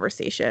that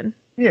conversation.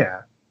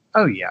 Yeah.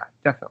 Oh, yeah,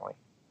 definitely.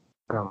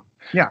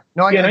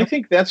 And I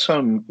think that's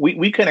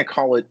we kind of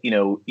call it,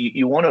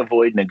 you want to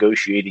avoid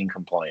negotiating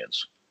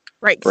compliance,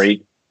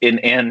 right?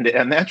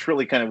 And that's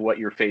really kind of what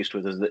you're faced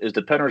with is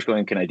the penner's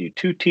going, can I do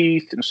 2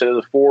 teeth instead of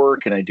the 4?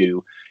 Can I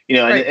do,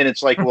 right. and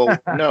it's like, well,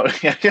 no,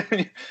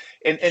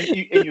 and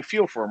you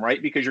feel for them, right?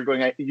 Because you're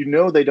going,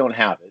 they don't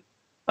have it.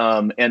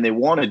 And they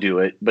want to do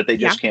it, but they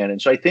just can't. And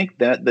so I think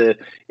that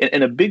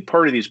and a big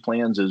part of these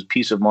plans is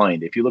peace of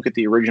mind. If you look at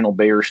the original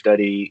Bayer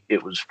study,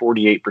 it was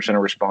 48%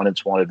 of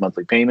respondents wanted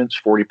monthly payments,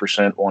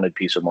 40% wanted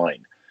peace of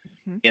mind.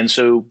 Mm-hmm. And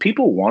so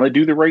people want to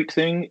do the right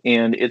thing,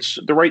 and it's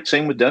the right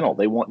same with dental.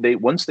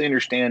 Once they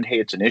understand, hey,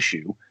 it's an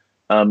issue,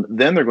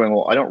 then they're going,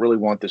 well, I don't really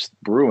want this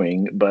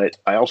brewing, but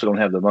I also don't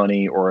have the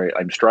money, or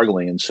I'm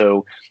struggling. And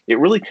so it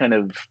really kind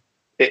of,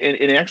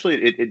 and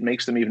actually it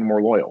makes them even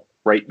more loyal.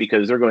 Right,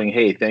 because they're going,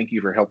 hey, thank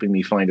you for helping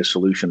me find a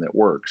solution that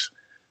works.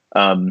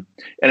 And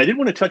I did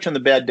want to touch on the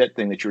bad debt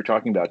thing that you were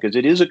talking about, because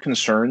it is a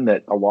concern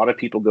that a lot of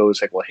people go, it's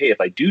like, well, hey,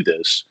 if I do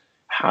this,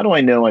 how do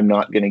I know I'm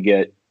not going to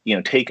get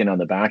taken on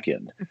the back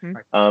end?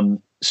 Mm-hmm.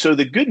 So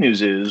the good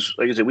news is,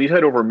 like I said, we've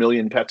had over 1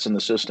 million pets in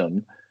the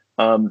system.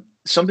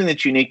 Something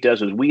that's unique to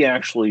us is we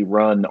actually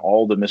run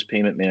all the missed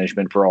payment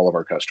management for all of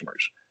our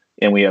customers.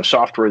 And we have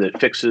software that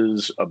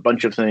fixes a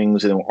bunch of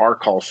things, and our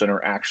call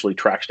center actually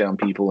tracks down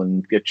people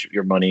and gets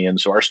your money.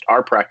 And so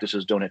our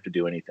practices don't have to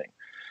do anything.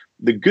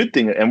 The good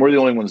thing, and we're the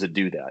only ones that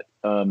do that.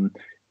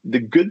 The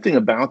good thing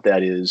about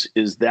that is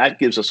that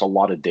gives us a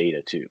lot of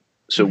data too.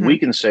 So we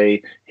can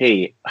say,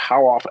 hey,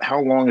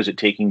 how long is it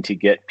taking to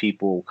get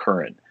people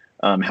current?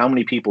 How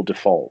many people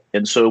default?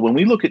 And so when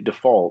we look at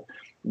default,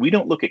 we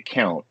don't look at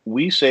count.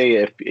 We say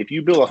if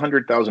you bill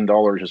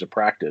 $100,000 as a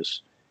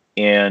practice,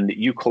 and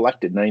you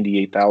collected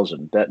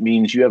 $98,000, that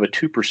means you have a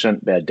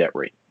 2% bad debt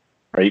rate,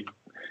 right?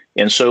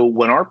 And so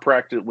when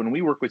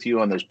we work with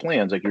you on those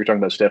plans, like you were talking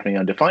about, Stephanie,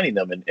 on defining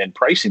them and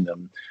pricing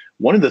them,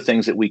 one of the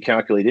things that we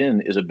calculate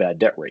in is a bad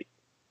debt rate.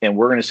 And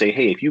we're going to say,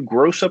 hey, if you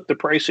gross up the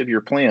price of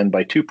your plan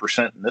by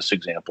 2% in this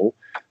example,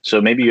 so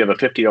maybe you have a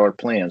 $50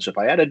 plan. So if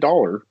I add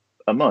 $1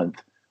 a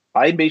month,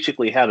 I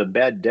basically have a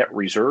bad debt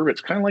reserve. It's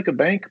kind of like a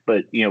bank,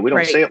 but we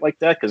don't say it like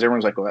that because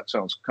everyone's like, well, that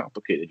sounds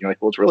complicated. You're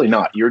like, well, it's really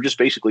not. You're just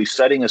basically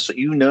setting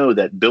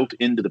that built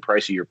into the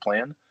price of your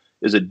plan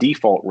is a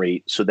default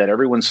rate so that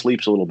everyone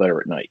sleeps a little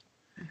better at night.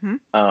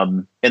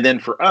 Mm-hmm. And then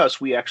for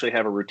us, we actually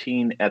have a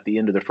routine at the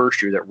end of the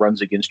first year that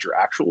runs against your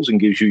actuals and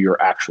gives you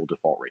your actual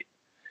default rate.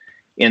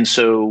 And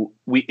so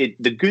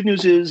the good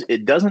news is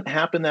it doesn't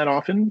happen that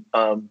often,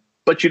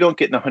 but you don't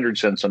get 100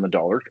 cents on the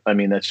dollar. I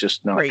mean, that's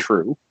just not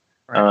true.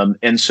 Right.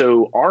 And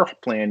so our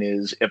plan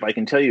is, if I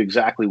can tell you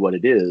exactly what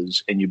it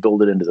is and you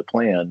build it into the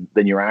plan,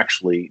 then you're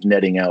actually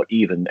netting out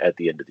even at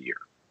the end of the year.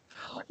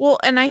 Well,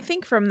 and I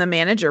think from the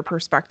manager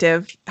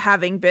perspective,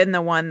 having been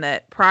the one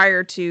that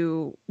prior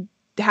to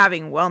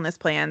having wellness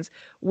plans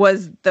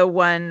was the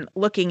one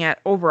looking at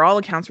overall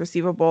accounts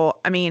receivable.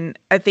 I mean,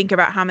 I think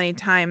about how many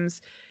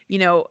times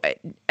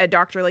a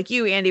doctor like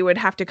you, Andy, would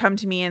have to come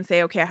to me and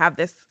say, okay, I have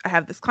this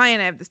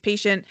client, I have this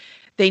patient.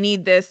 They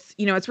need this,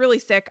 it's really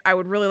sick. I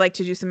would really like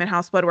to do some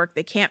in-house blood work.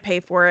 They can't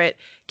pay for it.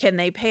 Can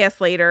they pay us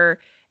later?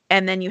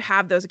 And then you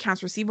have those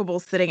accounts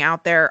receivables sitting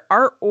out there.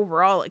 Our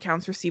overall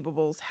accounts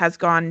receivables has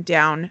gone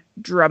down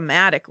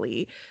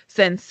dramatically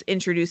since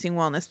introducing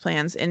wellness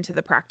plans into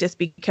the practice,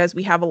 because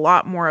we have a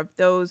lot more of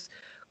those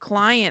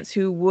clients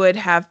who would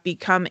have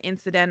become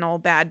incidental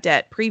bad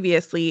debt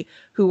previously,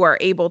 who are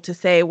able to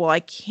say, well,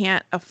 I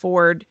can't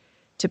afford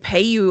to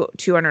pay you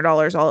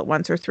 $200 all at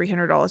once or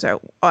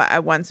 $300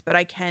 at once, but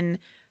I can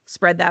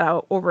spread that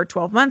out over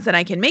 12 months and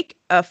I can make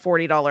a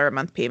 $40 a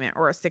month payment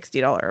or a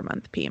 $60 a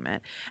month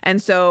payment.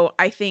 And so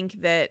I think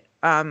that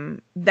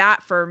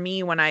that for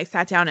me, when I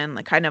sat down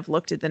and kind of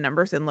looked at the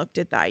numbers and looked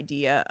at the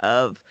idea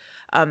of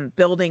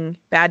building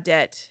bad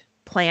debt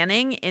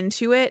planning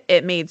into it,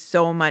 it made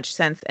so much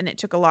sense. And it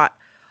took a lot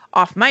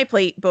off my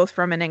plate, both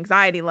from an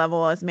anxiety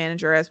level as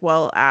manager, as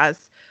well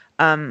as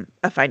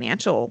a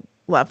financial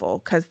level,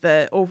 because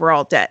the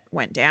overall debt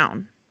went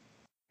down.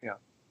 Yeah.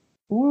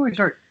 When we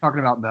start talking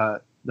about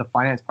the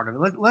finance part of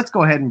it, let's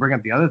go ahead and bring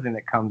up the other thing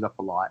that comes up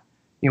a lot.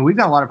 We've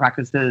got a lot of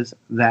practices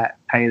that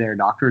pay their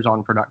doctors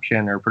on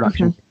production or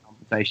production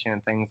compensation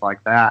and things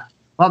like that.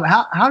 Well,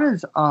 how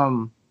does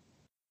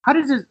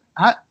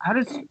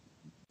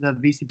the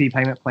VCP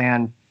payment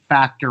plan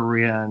factor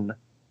in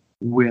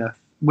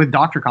with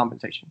doctor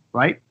compensation,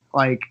 right?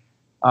 Like,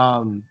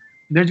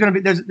 there's going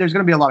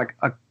to be a lot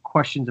of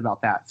questions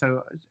about that.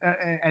 So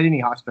at any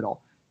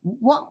hospital,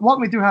 walk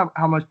me through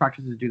how most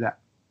practices do that.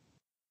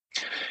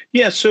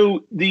 Yeah.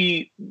 So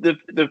the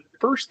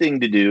first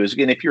thing to do is,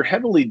 again, if you're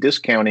heavily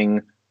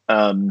discounting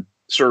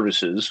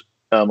services,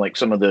 like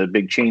some of the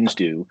big chains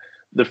do,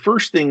 the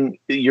first thing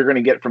you're going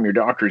to get from your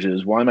doctors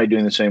is, why am I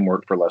doing the same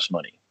work for less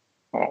money?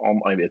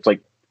 It's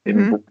like,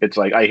 it's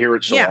like, I hear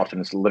it so often,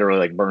 it's literally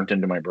like burnt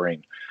into my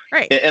brain.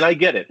 Right. And I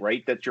get it,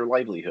 right? That's your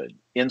livelihood.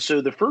 And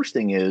so the first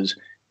thing is,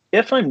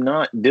 if I'm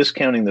not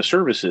discounting the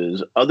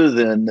services other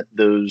than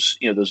those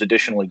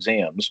additional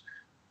exams,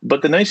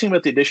 but the nice thing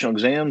about the additional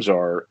exams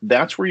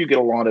that's where you get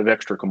a lot of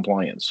extra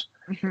compliance.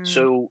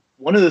 So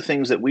one of the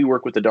things that we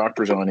work with the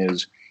doctors on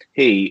is,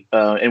 hey,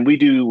 and we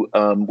do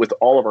with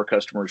all of our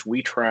customers,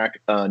 we track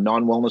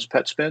non-wellness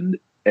pet spend,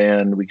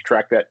 and we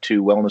track that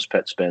to wellness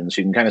pet spend.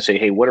 So you can kind of say,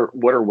 hey, what are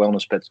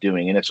wellness pets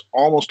doing? And it's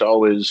almost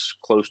always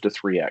close to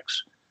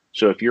 3x.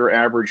 So if your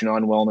average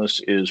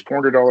non-wellness is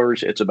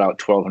 $400, it's about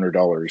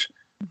 $1,200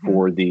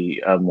 for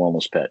the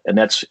wellness pet. And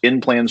that's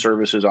in-plan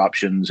services,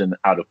 options, and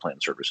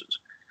out-of-plan services.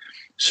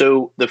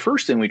 So the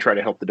first thing we try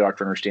to help the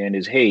doctor understand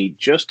is, hey,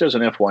 just as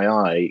an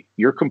FYI,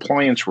 your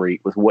compliance rate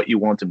with what you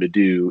want them to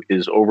do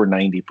is over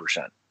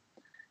 90%.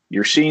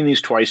 You're seeing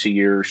these twice a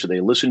year, so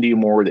they listen to you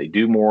more, they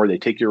do more, they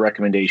take your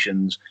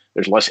recommendations.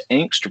 There's less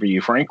angst for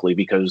you, frankly,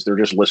 because they're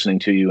just listening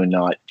to you and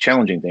not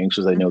challenging things,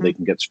 because they know they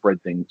can get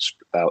spread things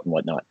out and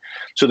whatnot.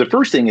 So the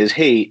first thing is,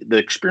 hey, the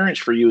experience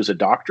for you as a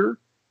doctor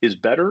is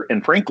better.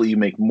 And frankly, you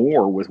make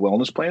more with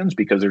wellness plans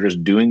because they're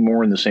just doing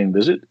more in the same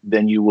visit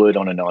than you would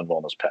on a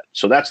non-wellness pet.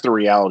 So that's the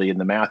reality. And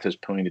the math has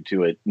pointed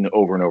to it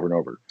over and over and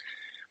over.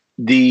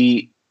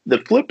 The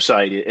flip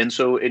side, and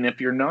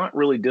if you're not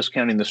really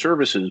discounting the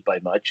services by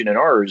much, and in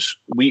ours,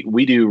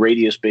 we do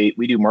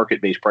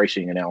market-based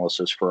pricing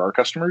analysis for our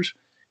customers.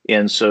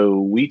 And so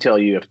we tell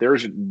you, if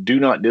do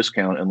not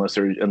discount unless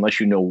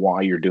you know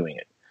why you're doing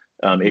it.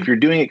 If you're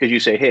doing it because you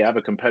say, hey, I have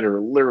a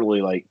competitor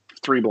literally like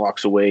 3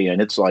 blocks away and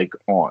it's like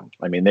on,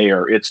 I mean, then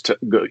we're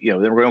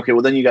going, okay,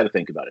 well then you got to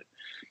think about it.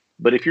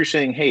 But if you're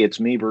saying, hey, it's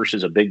me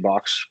versus a big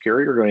box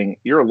carrier, going,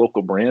 you're a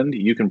local brand,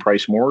 you can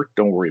price more,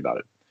 don't worry about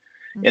it.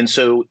 And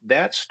so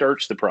that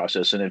starts the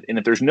process. And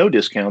if there's no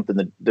discount,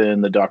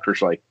 then the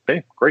doctor's like,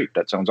 hey, great,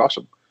 that sounds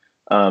awesome.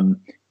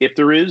 If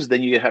there is,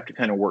 then you have to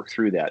kind of work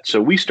through that. So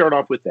we start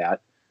off with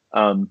that.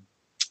 And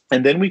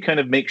then we kind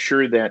of make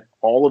sure that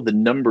all of the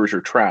numbers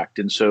are tracked.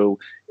 And so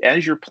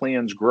as your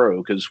plans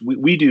grow, because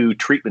we do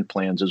treatment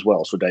plans as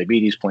well. So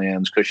diabetes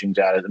plans, Cushing's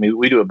added. I mean,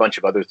 we do a bunch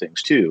of other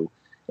things too.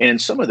 And in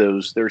some of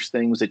those, there's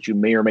things that you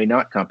may or may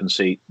not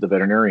compensate the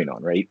veterinarian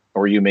on, right?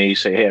 Or you may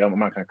say, hey, I'm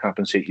not going to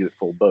compensate you at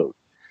full boat.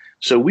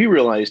 So we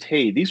realized,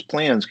 hey, these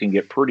plans can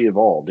get pretty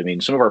evolved. I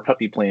mean, some of our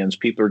puppy plans,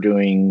 people are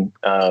doing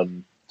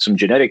some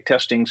genetic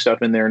testing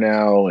stuff in there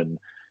now, and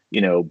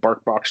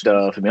bark box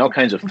stuff. I mean, all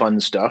kinds of fun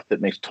stuff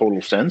that makes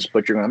total sense.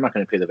 But I'm not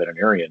going to pay the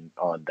veterinarian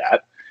on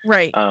that,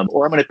 right?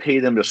 Or I'm going to pay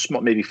them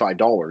to maybe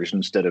 $5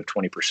 instead of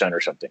 20%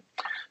 or something.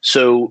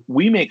 So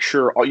we make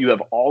sure you have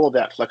all of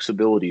that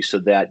flexibility, so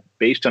that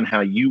based on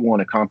how you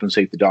want to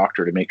compensate the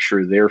doctor to make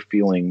sure they're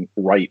feeling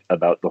right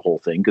about the whole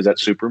thing, because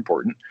that's super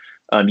important.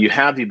 You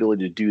have the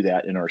ability to do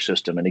that in our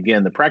system. And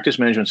again, the practice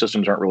management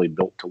systems aren't really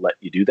built to let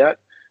you do that.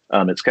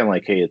 It's kind of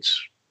like, hey,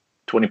 it's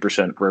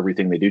 20% for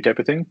everything they do type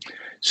of thing.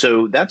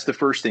 So that's the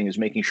first thing, is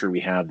making sure we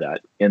have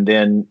that. And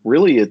then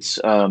really it's,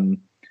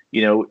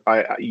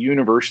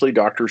 universally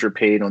doctors are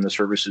paid on the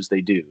services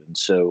they do. And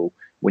so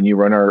when you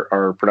run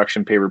our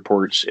production pay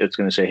reports, it's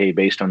going to say, hey,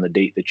 based on the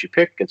date that you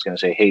pick, it's going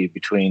to say, hey,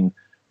 between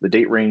the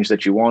date range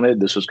that you wanted.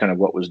 This was kind of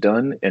what was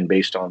done, and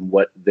based on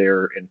what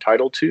they're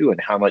entitled to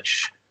and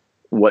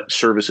what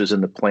services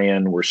in the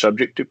plan were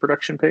subject to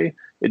production pay,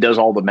 it does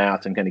all the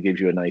math and kind of gives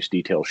you a nice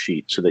detail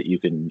sheet so that you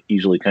can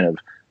easily kind of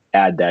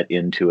add that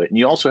into it. And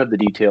you also have the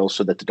details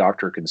so that the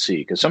doctor can see,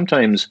 because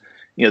sometimes,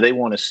 they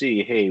want to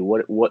see, hey,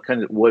 what are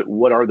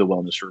the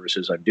wellness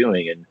services I'm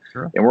doing? And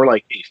Sure. and we're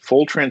like, hey,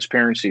 full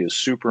transparency is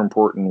super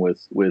important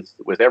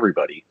with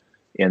everybody.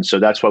 And so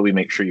that's why we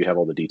make sure you have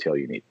all the detail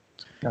you need.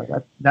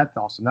 No, that's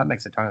awesome. That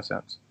makes a ton of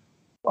sense.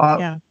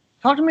 Yeah.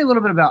 Talk to me a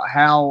little bit about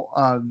how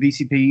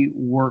VCP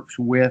works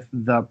with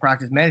the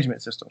practice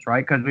management systems,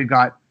 right? Because we've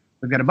got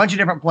a bunch of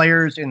different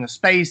players in the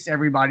space.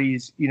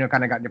 Everybody's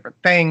kind of got different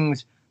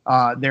things.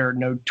 They're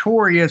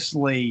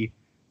notoriously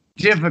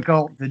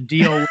difficult to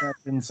deal with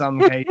in some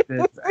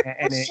cases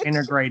and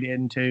integrate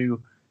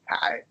into.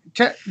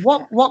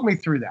 Walk me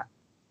through that.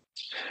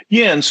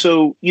 Yeah, and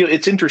so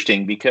it's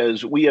interesting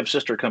because we have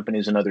sister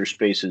companies in other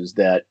spaces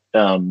that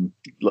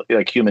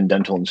like human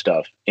dental and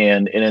stuff,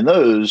 and in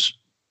those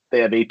they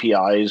have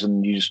APIs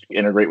and you just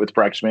integrate with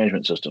practice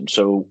management systems.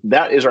 So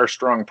that is our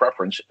strong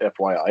preference,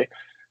 FYI.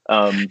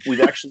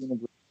 We've actually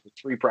integrated with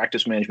 3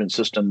 practice management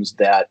systems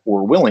that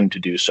were willing to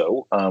do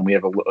so. We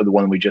have the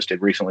one we just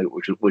did recently,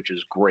 which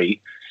is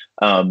great.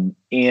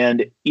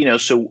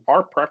 So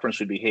our preference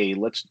would be, hey,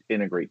 let's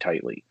integrate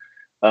tightly.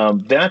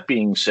 That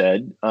being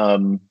said,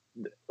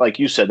 like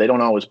you said, they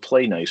don't always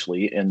play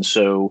nicely. And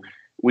so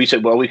we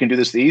said, well, we can do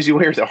this the easy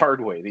way or the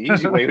hard way. The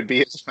easy way would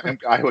be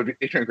I would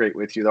integrate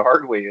with you. The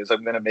hard way is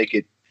I'm going to make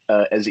it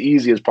as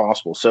easy as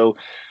possible. So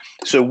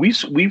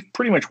we've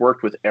pretty much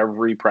worked with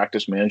every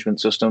practice management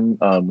system.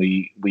 I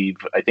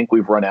think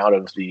we've run out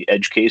of the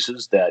edge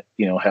cases that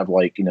have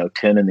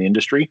 10 in the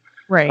industry.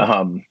 Right.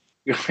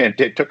 And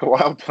it took a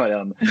while,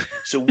 but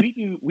so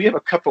we have a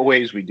couple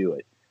ways we do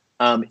it.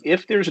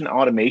 If there's an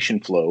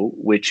automation flow,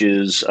 which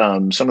is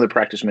some of the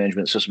practice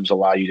management systems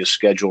allow you to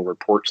schedule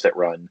reports that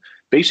run,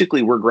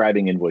 basically we're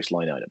grabbing invoice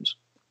line items.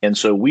 And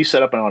so we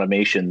set up an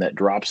automation that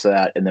drops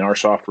that, and then our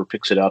software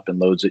picks it up and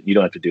loads it. You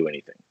don't have to do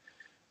anything.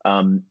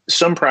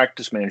 Some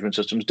practice management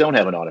systems don't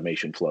have an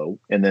automation flow.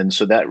 And then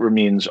so that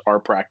means our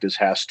practice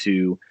has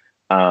to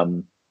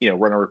run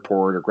a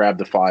report or grab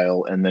the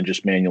file and then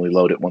just manually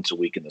load it once a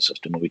week in the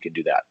system, and we can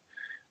do that.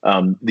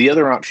 The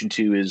other option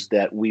too is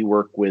that we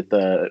work with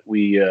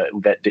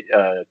Covetrus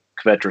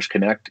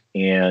Connect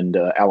and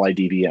Ally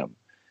DVM.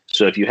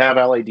 So if you have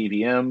Ally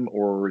DVM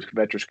or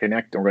Covetrus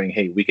Connect, we're going,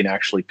 hey, we can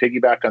actually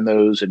piggyback on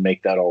those and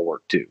make that all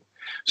work too.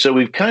 So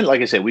we've kind of,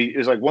 like I said,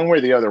 it's like one way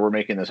or the other, we're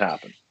making this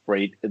happen,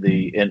 right?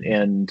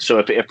 So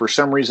if for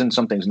some reason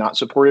something's not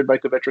supported by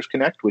Covetrus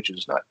Connect, which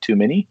is not too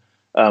many,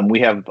 we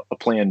have a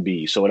plan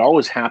B. So it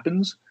always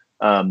happens.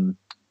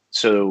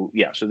 So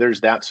there's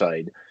that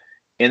side.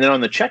 And then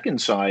on the check-in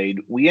side,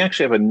 we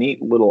actually have a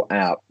neat little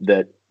app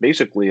that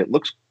basically it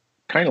looks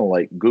kind of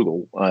like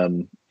Google.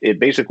 It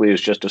basically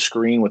is just a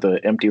screen with an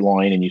empty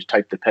line, and you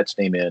type the pet's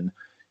name in,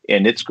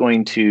 and it's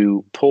going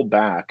to pull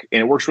back.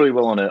 And it works really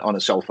well on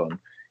a cell phone.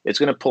 It's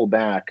going to pull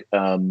back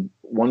one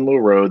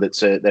little row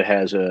that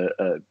has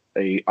a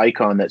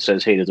icon that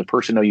says, "Hey, does a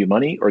person owe you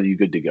money, or are you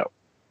good to go?"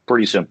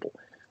 Pretty simple.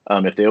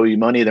 If they owe you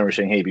money, then we're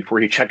saying, "Hey, before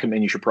you check them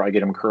in, you should probably get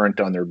them current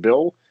on their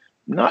bill."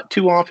 Not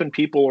too often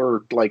people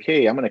are like,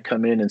 "Hey, I'm going to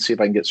come in and see if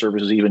I can get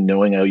services even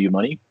knowing I owe you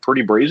money."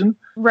 Pretty brazen.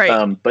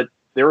 Right. But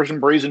there are some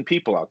brazen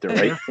people out there,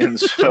 right? And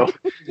so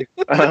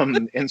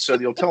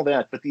you'll tell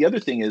that. But the other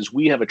thing is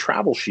we have a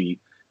travel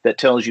sheet that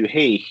tells you,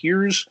 hey,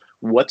 here's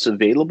what's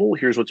available.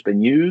 Here's what's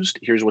been used.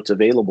 Here's what's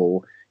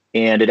available.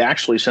 And it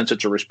actually, since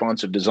it's a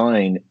responsive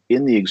design,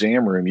 in the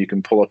exam room, you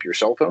can pull up your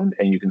cell phone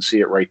and you can see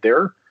it right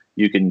there.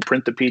 You can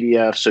print the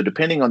PDF. So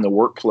depending on the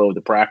workflow of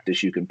the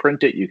practice, you can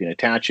print it, you can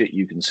attach it,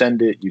 you can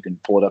send it, you can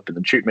pull it up in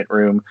the treatment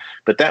room.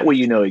 But that way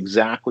you know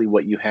exactly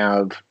what you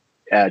have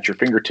at your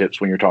fingertips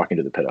when you're talking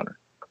to the pet owner.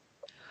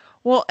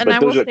 Well, and but I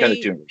those will are kind of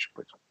say, two English.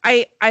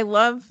 I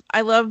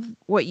love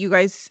what you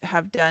guys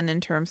have done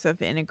in terms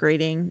of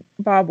integrating,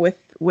 Bob,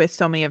 with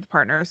so many of the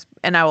partners.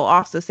 And I will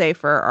also say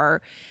for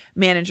our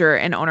manager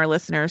and owner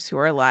listeners who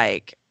are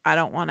like, I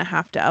don't want to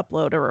have to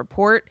upload a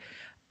report.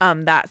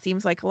 That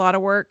seems like a lot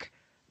of work.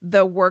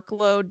 The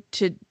workload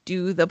to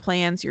do the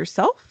plans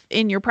yourself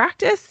in your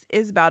practice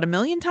is about 1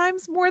 million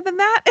times more than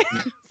that.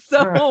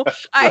 So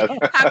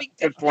having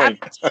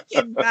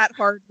taken that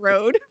hard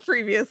road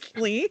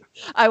previously,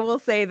 I will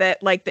say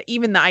that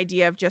even the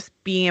idea of just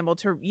being able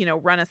to,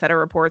 run a set of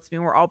reports, I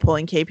mean, we're all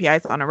pulling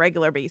KPIs on a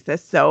regular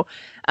basis. So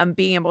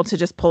being able to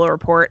just pull a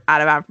report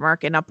out of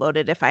Avmark and upload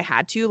it if I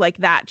had to,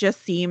 that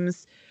just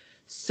seems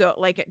so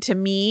to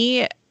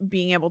me,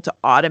 being able to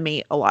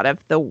automate a lot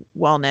of the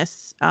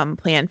wellness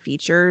plan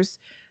features,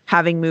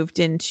 having moved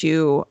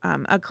into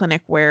a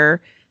clinic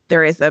where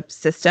there is a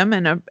system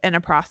and a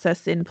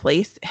process in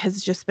place,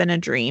 has just been a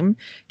dream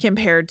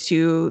compared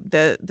to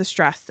the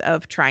stress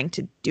of trying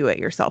to do it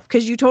yourself.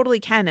 Because you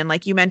totally can, and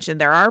like you mentioned,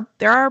 there are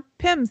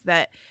PIMs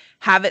that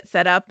have it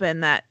set up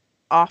and that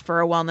offer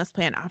a wellness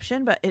plan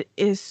option, but it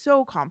is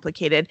so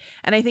complicated.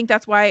 And I think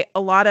that's why a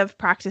lot of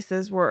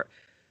practices were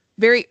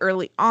very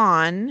early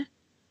on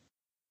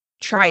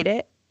tried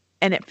it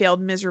and it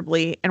failed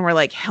miserably, and we're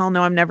like, hell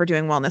no, I'm never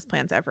doing wellness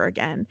plans ever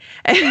again.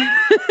 And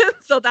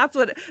so that's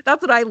what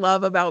I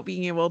love about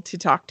being able to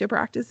talk to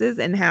practices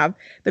and have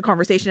the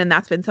conversation. And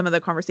that's been some of the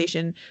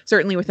conversation,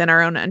 certainly within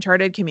our own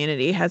Uncharted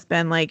community, has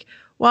been like,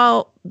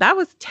 well, that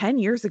was 10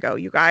 years ago,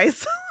 you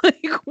guys.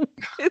 Like,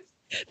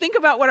 think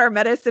about what our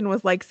medicine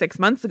was like 6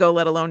 months ago,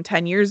 let alone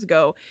 10 years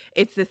ago.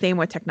 It's the same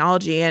with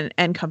technology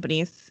and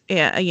companies,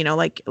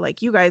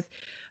 like you guys,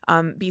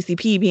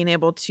 BCP being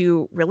able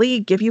to really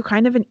give you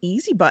kind of an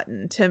easy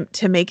button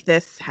to make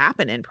this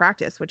happen in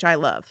practice, which I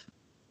love.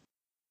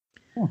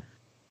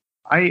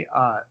 I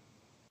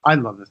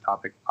love this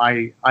topic.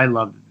 I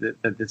love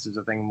that this is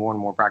a thing more and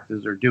more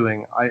practices are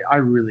doing. I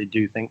really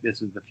do think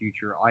this is the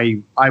future.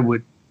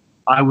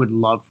 I would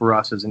love for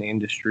us as an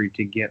industry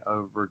to get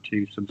over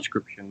to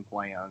subscription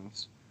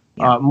plans,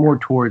 more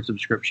towards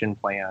subscription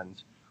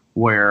plans,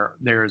 where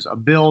there's a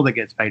bill that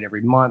gets paid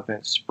every month and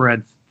it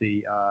spreads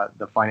the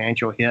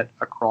financial hit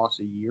across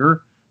a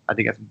year. I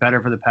think it's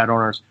better for the pet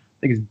owners. I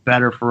think it's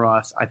better for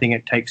us. I think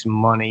it takes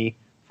money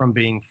from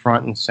being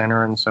front and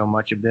center in so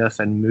much of this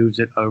and moves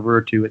it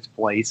over to its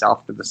place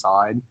off to the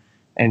side.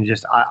 And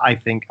just, I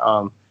think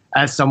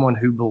as someone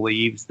who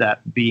believes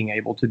that being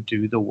able to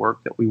do the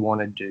work that we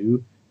want to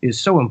do is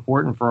so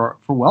important for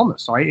wellness.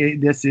 So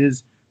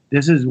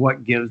this is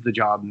what gives the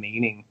job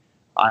meaning.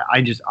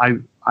 I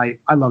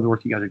love the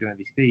work you guys are doing at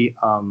VCP.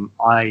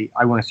 I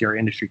want to see our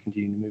industry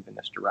continue to move in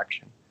this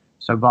direction.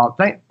 So Bob,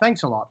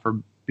 thanks a lot for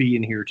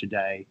being here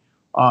today.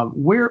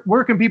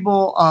 Where can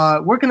people,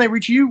 where can they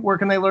reach you? Where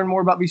can they learn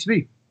more about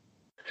VCP?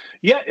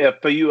 Yeah, if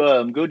you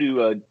go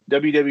to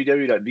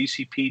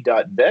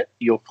www.vcp.vet,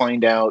 you'll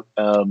find out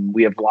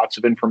we have lots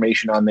of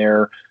information on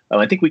there.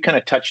 I think we kind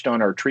of touched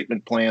on our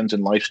treatment plans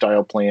and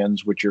lifestyle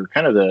plans, which are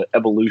kind of the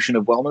evolution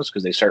of wellness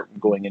because they start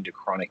going into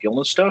chronic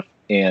illness stuff.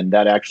 And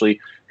that actually,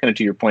 kind of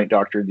to your point,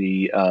 Doctor,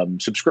 the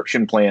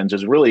subscription plans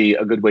is really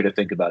a good way to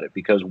think about it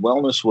because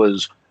wellness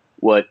was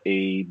what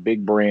a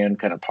big brand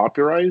kind of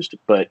popularized,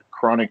 but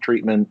chronic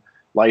treatment,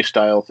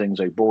 lifestyle, things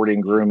like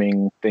boarding,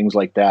 grooming, things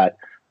like that.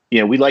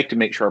 We like to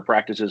make sure our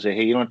practices say,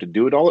 hey, you don't have to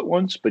do it all at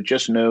once, but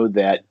just know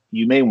that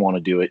you may want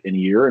to do it in a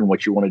year. And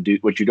what you want to do,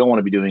 what you don't want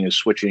to be doing is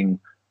switching,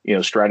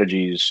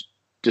 strategies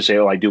to say,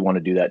 oh, I do want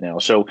to do that now.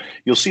 So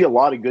you'll see a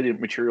lot of good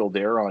material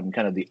there on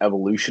kind of the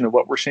evolution of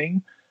what we're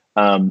seeing.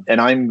 And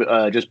I'm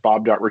just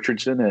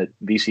bob.richardson at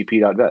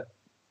vcp.vet.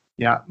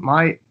 Yeah,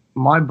 my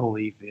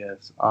belief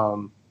is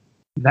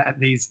that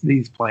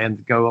these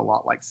plans go a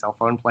lot like cell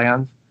phone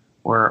plans,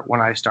 where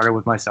when I started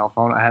with my cell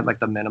phone, I had like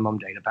the minimum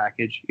data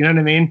package. You know what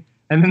I mean?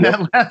 And then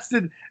that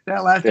lasted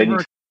for,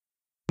 and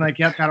I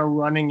kept kind of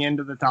running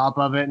into the top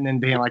of it and then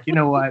being like, you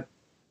know what?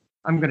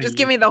 I'm going to just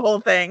give me the whole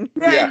thing.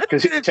 Yeah,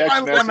 because it's text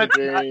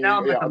messaging,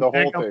 the whole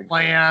thing.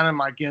 Plan and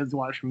my kids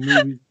watch movies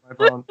on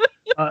my phone.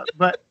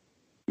 But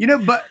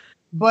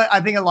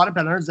I think a lot of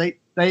pet owners, they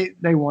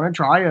want to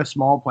try a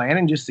small plan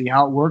and just see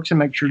how it works and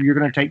make sure you're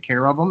going to take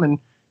care of them. And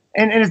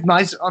it's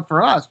nice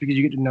for us because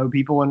you get to know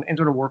people and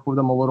sort of work with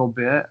them a little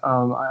bit.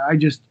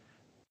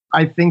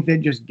 I think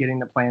that just getting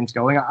the plans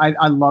going,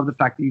 I love the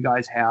fact that you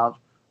guys have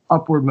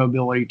upward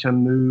mobility to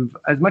move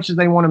as much as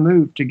they want to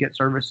move to get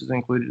services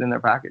included in their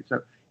package.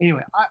 So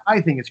anyway,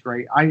 I think it's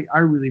great. I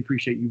really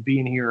appreciate you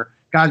being here.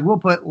 Guys, we'll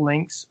put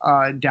links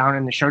down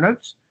in the show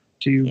notes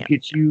to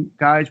get you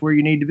guys where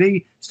you need to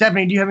be.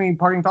 Stephanie, do you have any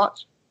parting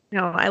thoughts?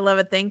 No, I love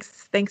it.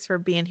 Thanks for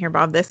being here,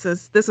 Bob. This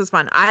was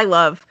fun. I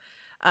love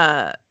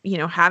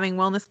having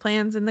wellness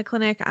plans in the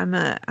clinic. I'm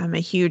a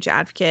huge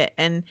advocate.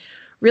 And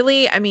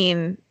really, I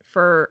mean,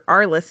 for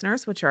our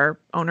listeners, which are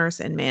owners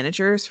and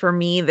managers, for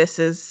me, this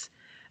is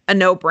a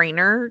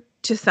no-brainer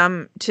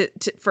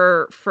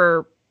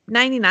for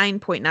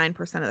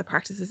 99.9% of the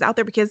practices out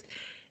there because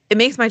it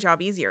makes my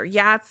job easier.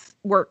 Yeah, it's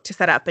work to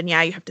set up and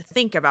yeah, you have to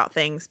think about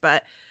things,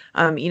 but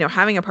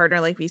having a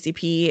partner like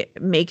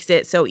VCP makes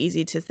it so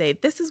easy to say,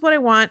 this is what I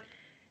want.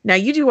 Now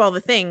you do all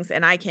the things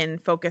and I can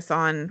focus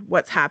on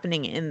what's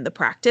happening in the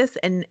practice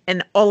and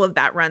all of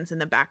that runs in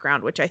the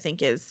background, which I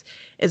think is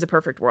a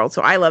perfect world.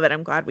 So I love it.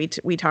 I'm glad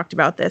we talked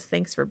about this.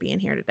 Thanks for being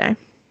here today.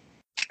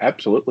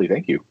 Absolutely.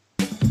 Thank you.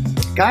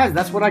 Guys,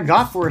 that's what I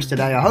got for us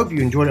today. I hope you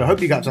enjoyed it. I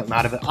hope you got something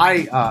out of it.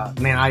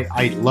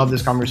 I love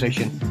this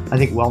conversation. I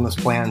think wellness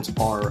plans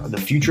are the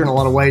future in a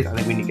lot of ways. I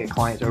think we need to get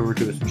clients over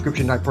to a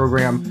subscription type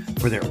program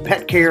for their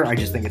pet care. I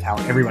just think it's how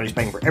everybody's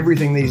paying for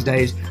everything these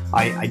days.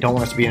 I don't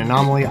want us to be an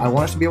anomaly. I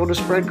want us to be able to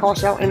spread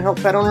costs out and help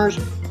pet owners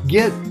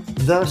get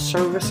the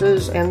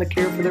services and the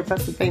care for their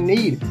pets that they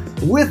need.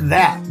 With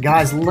that,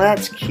 guys,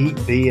 let's keep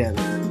being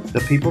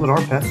the people that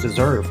our pets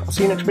deserve. I'll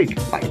see you next week.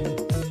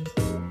 Bye.